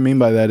what I mean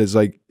by that is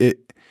like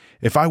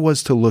if I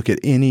was to look at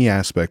any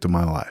aspect of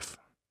my life,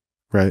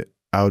 right,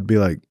 I would be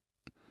like,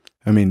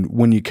 I mean,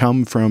 when you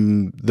come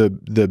from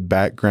the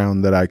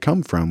background that I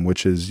come from,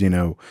 which is,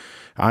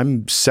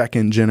 I'm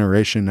second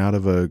generation out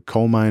of a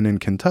coal mine in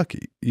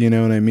Kentucky, you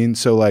know what I mean?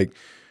 So like,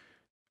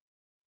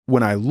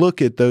 when I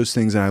look at those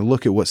things and I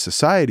look at what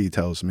society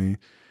tells me,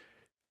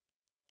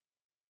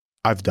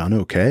 I've done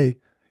okay.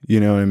 You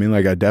know what I mean?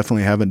 Like, I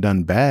definitely haven't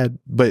done bad,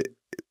 but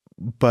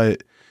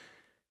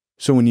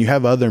so when you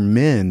have other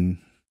men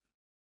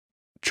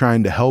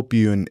trying to help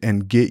you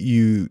and get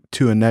you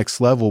to a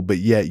next level, but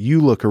yet you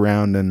look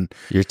around and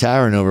you're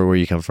towering over where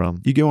you come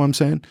from. You get what I'm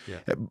saying?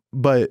 Yeah.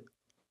 But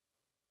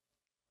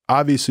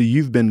obviously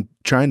you've been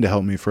trying to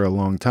help me for a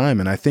long time.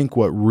 And I think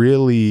what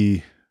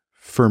really,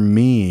 for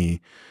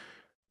me,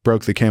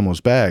 broke the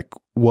camel's back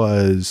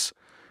was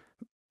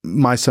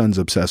my son's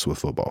obsessed with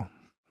football,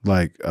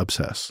 like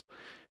obsessed.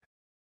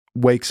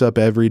 Wakes up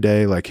every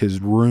day, like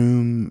his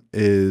room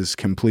is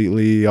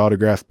completely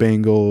autographed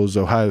Bengals,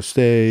 Ohio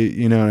State,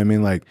 you know what I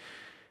mean? Like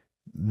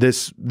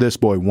this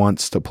boy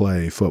wants to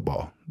play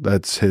football.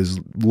 That's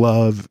his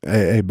love.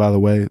 Hey, by the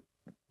way,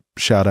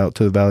 shout out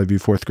to the Valley View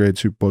 4th grade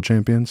Super Bowl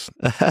champions.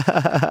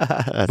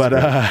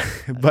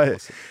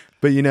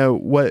 But you know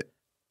what?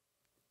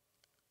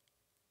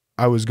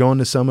 I was going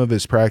to some of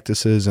his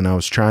practices and I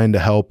was trying to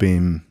help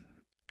him,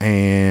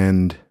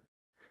 and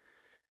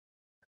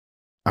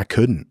I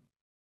couldn't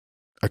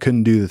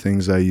do the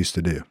things I used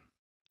to do.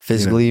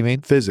 Physically, you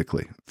mean?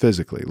 Physically.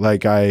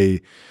 Like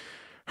I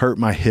hurt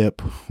my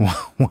hip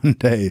one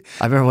day.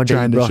 I remember one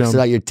day you broke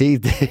out your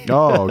teeth.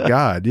 Oh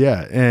God.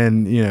 Yeah.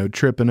 And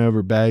tripping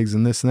over bags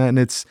and this and that. And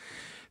it's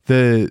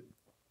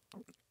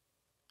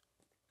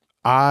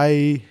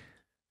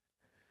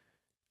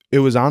it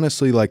was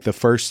honestly like the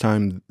first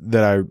time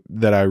that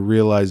I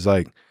realized,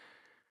 like,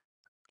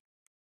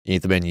 you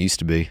ain't the man you used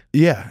to be.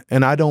 Yeah.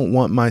 And I don't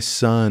want my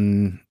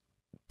son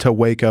to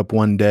wake up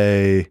one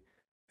day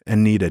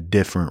and need a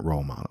different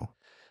role model.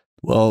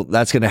 Well,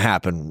 that's going to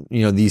happen.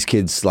 These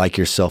kids like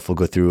yourself will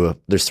go through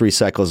there's 3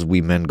 cycles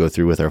we men go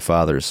through with our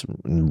fathers.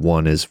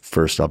 One is,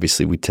 first,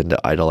 obviously, we tend to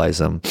idolize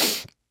them.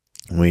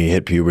 When we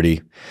hit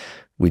puberty,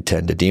 we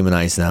tend to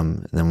demonize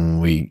them. And then when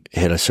we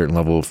hit a certain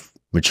level of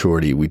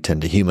maturity, we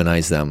tend to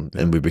humanize them,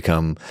 and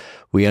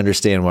we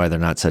understand why they're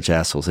not such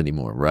assholes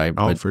anymore, right?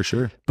 Oh, for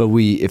sure. But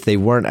if they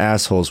weren't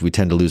assholes, we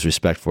tend to lose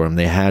respect for them.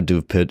 They had to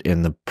have put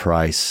in the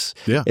price.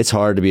 Yeah. It's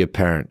hard to be a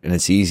parent, and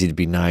it's easy to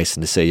be nice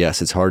and to say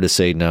yes. It's hard to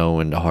say no,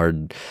 and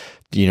hard,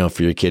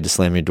 for your kid to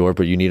slam your door,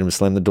 but you need them to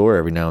slam the door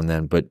every now and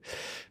then. But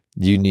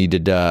you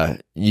needed,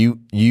 you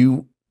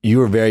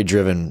were very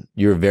driven.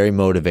 You were very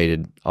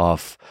motivated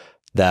off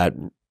that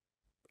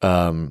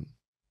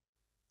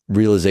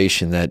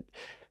realization that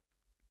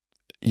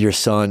your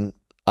son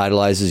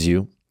idolizes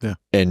you. Yeah.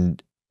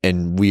 And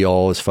we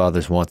all as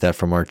fathers want that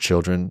from our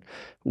children.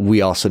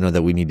 We also know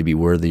that we need to be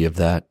worthy of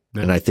that.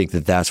 Yeah. And I think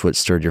that that's what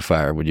stirred your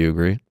fire. Would you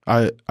agree?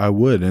 I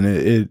would.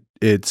 And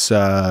it's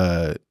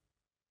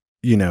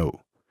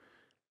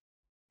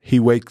he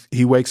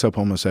wakes up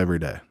almost every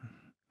day.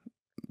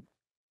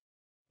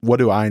 What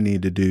do I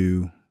need to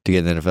do to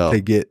get in the NFL?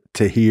 To get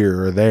to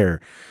here or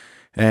there?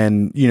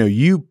 And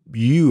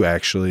you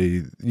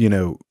actually,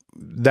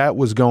 that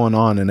was going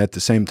on. And at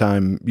the same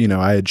time,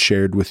 I had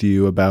shared with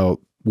you about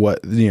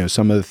what,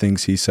 some of the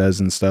things he says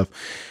and stuff.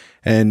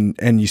 And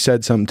you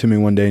said something to me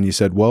one day and you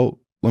said, well,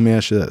 let me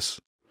ask you this.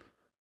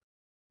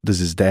 Does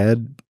his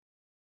dad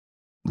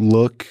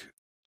look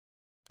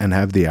and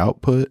have the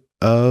output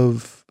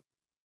of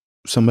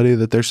somebody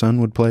that their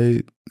son would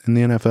play in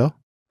the NFL?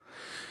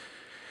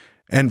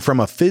 And from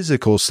a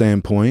physical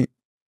standpoint,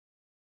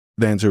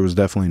 the answer was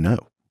definitely no.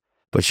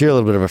 But you're a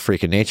little bit of a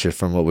freak of nature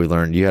from what we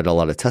learned. You had a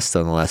lot of tests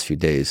done the last few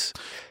days.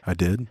 I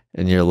did.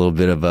 And you're a little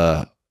bit of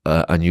a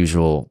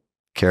unusual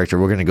character.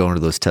 We're going to go into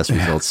those test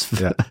results.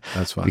 Yeah,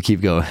 that's fine. We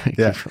keep going.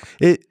 Yeah.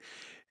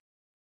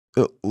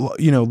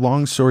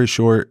 Long story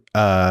short,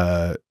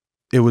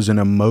 it was an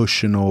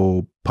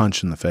emotional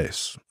punch in the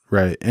face,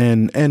 right?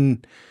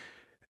 And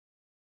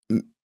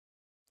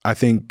I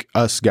think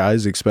us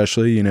guys,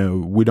 especially,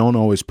 we don't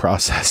always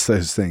process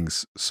those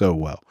things so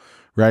well.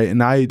 Right.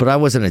 But I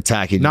wasn't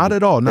attacking. Not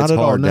at all. Not at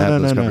all. No.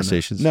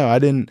 Conversations. No, I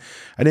didn't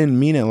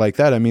mean it like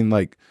that. I mean,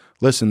 like,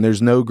 listen,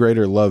 there's no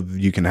greater love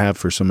you can have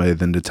for somebody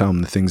than to tell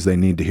them the things they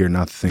need to hear,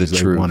 not the things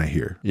they want to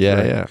hear. Yeah.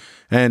 Right? Yeah.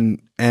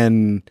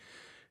 And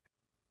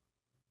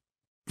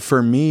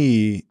for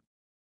me,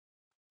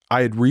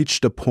 I had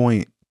reached a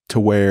point to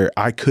where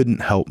I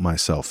couldn't help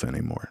myself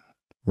anymore.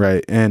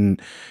 Right.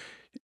 And,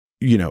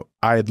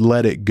 I had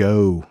let it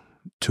go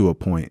to a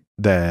point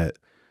that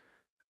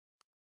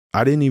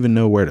I didn't even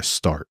know where to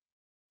start.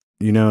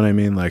 You know what I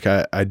mean? Like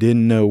I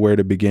didn't know where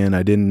to begin.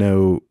 I didn't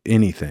know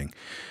anything.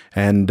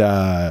 And,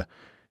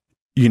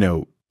 you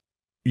know,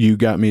 you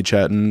got me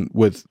chatting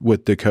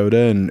with Dakota,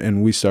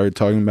 and we started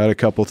talking about a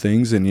couple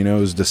things, and, you know,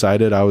 it was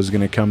decided I was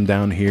going to come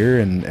down here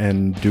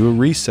and do a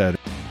reset.